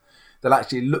horizon, that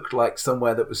actually looked like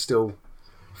somewhere that was still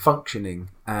functioning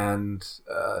and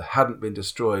hadn't been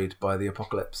destroyed by the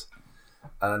apocalypse.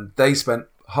 And they spent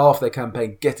half their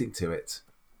campaign getting to it.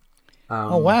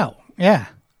 Oh wow! Yeah.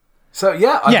 So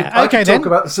I can talk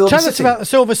about the Silver City. Tell us about the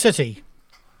Silver City.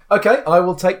 Okay, I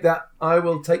will take that. I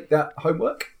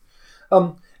homework.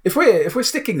 If we're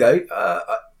sticking though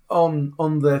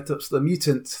on the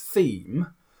mutant theme,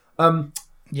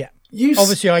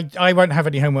 obviously I won't have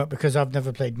any homework because I've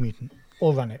never played Mutant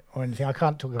or run it or anything. I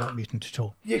can't talk about Mutant at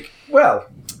all.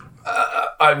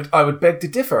 I would beg to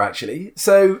differ actually.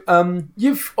 So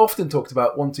you've often talked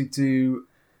about wanting to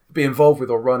be involved with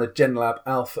or run a GenLab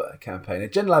Alpha campaign. A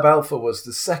GenLab Alpha was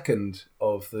the second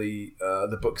of the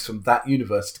books from that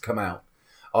universe to come out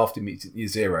after Mutant Year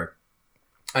Zero.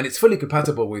 And it's fully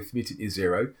compatible with Mutant Year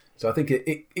Zero, so I think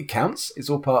it counts. It's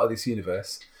all part of this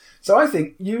universe. So I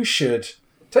think you should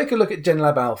take a look at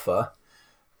GenLab Alpha,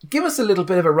 give us a little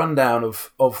bit of a rundown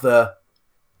of the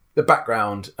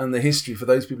background and the history for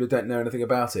those people who don't know anything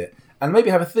about it, and maybe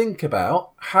have a think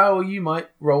about how you might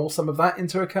roll some of that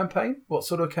into a campaign. What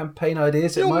sort of campaign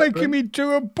ideas it might bring. You're making me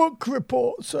do a book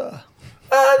report, sir.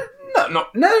 No,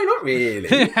 not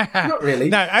really. Not really.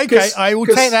 No, okay, I will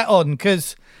take that on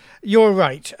because you're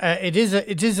right. It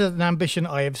is an ambition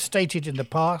I have stated in the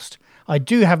past. I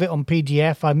do have it on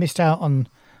PDF. I missed out on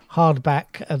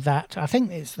hardback of that. I think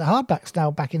the hardback's now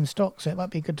back in stock, so it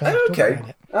might be a good time to talk about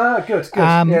it. Good.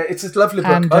 Yeah, it's a lovely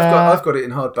book. And, I've got it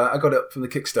in hardback. I got it from the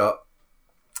Kickstart.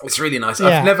 It's really nice.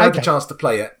 I've never had the chance to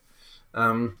play it.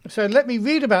 So let me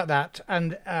read about that,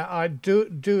 and I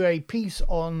do a piece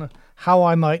on how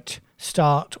I might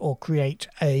start or create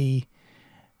a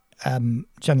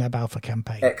GenLab Alpha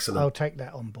campaign. Excellent. I'll take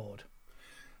that on board.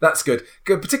 That's good.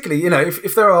 Particularly,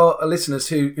 if there are listeners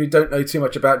who don't know too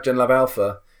much about GenLab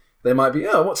Alpha, they might be,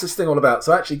 what's this thing all about?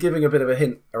 So actually giving a bit of a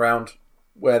hint around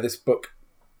where this book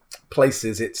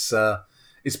places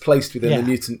is placed within the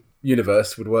mutant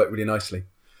universe would work really nicely.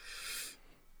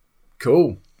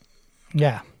 Cool.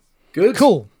 Yeah. Good.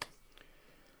 Cool.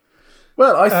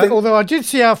 Well, I think... although I did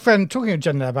see our friend, talking of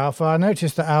GenLab Alpha, I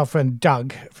noticed that our friend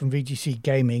Doug from VGC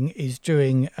Gaming is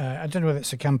doing, I don't know whether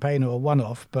it's a campaign or a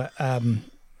one-off, but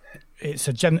it's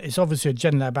obviously a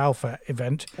GenLab Alpha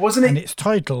event. Wasn't it? And it's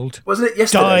titled... Wasn't it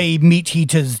yesterday? Die, Meat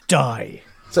Eaters, Die.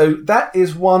 So that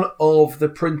is one of the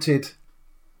printed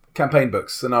campaign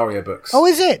books, scenario books. Oh,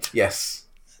 is it? Yes.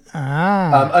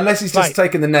 Unless he's just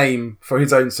taken the name for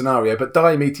his own scenario, but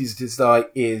Die, Meat Eaters, Die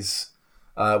is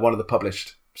one of the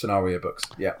published scenario books.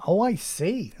 Yeah. Oh, I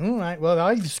see. All right. Well,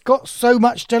 I've got so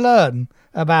much to learn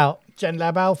about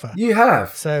GenLab Alpha. You have.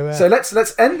 So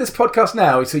let's end this podcast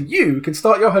now so you can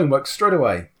start your homework straight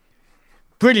away.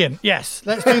 Brilliant. Yes,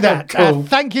 let's do that. Cool.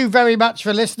 Thank you very much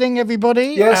for listening,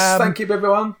 everybody. Yes, thank you,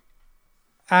 everyone.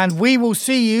 And we will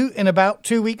see you in about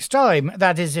 2 weeks' time.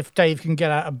 That is, if Dave can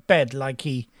get out of bed like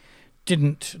he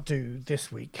didn't do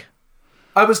this week.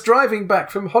 I was driving back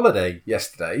from holiday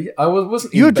yesterday. I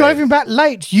wasn't. You were driving back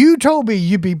late. You told me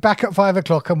you'd be back at 5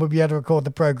 o'clock and we'd be able to record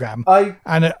the programme. I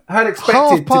had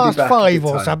expected 5:30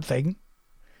 or something,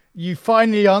 you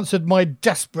finally answered my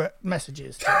desperate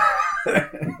messages.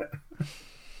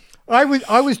 I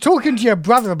was talking to your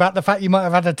brother about the fact you might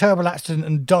have had a terrible accident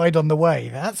and died on the way.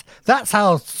 That's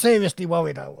how seriously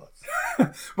worried I was.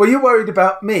 Were you worried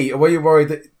about me, or were you worried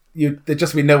that there'd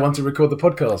just be no one to record the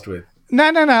podcast with? No.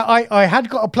 I had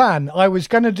got a plan. I was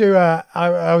going to do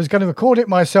I was going to record it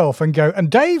myself and go, and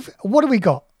Dave, what do we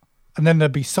got? And then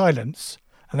there'd be silence.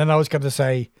 And then I was going to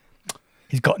say,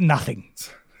 he's got nothing.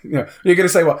 You're going to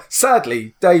say what?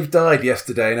 Sadly, Dave died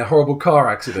yesterday in a horrible car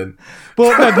accident.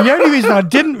 Well, no, the only reason I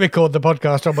didn't record the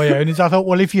podcast on my own is I thought,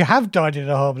 well, if you have died in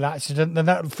a horrible accident, then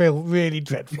that would feel really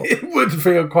dreadful. It would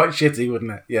feel quite shitty,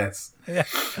 wouldn't it? Yes.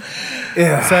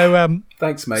 Yeah. So,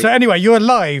 thanks, mate. So anyway, you're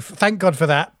alive. Thank God for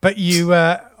that. But you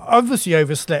obviously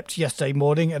overslept yesterday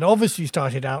morning and obviously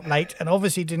started out late and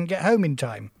obviously didn't get home in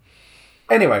time.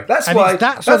 Anyway, that's and why... It's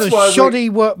that sort of shoddy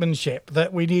workmanship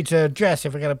that we need to address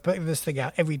if we're going to put this thing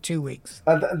out every 2 weeks.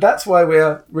 And that's why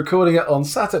we're recording it on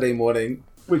Saturday morning,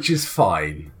 which is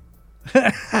fine.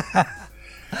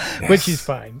 Which is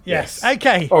fine, yes.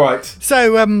 Okay. All right.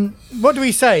 So what do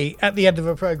we say at the end of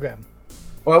a programme?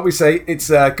 Well, we say it's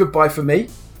goodbye for me.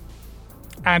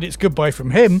 And it's goodbye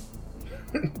from him.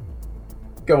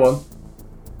 Go on.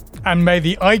 And may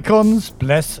the icons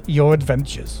bless your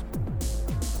adventures.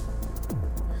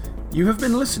 You have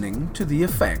been listening to The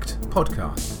Effect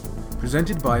podcast,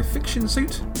 presented by Fiction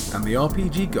Suit and the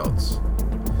RPG Gods.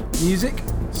 Music,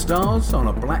 Stars on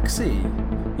a Black Sea,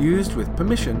 used with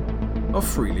permission of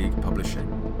Free League Publishing.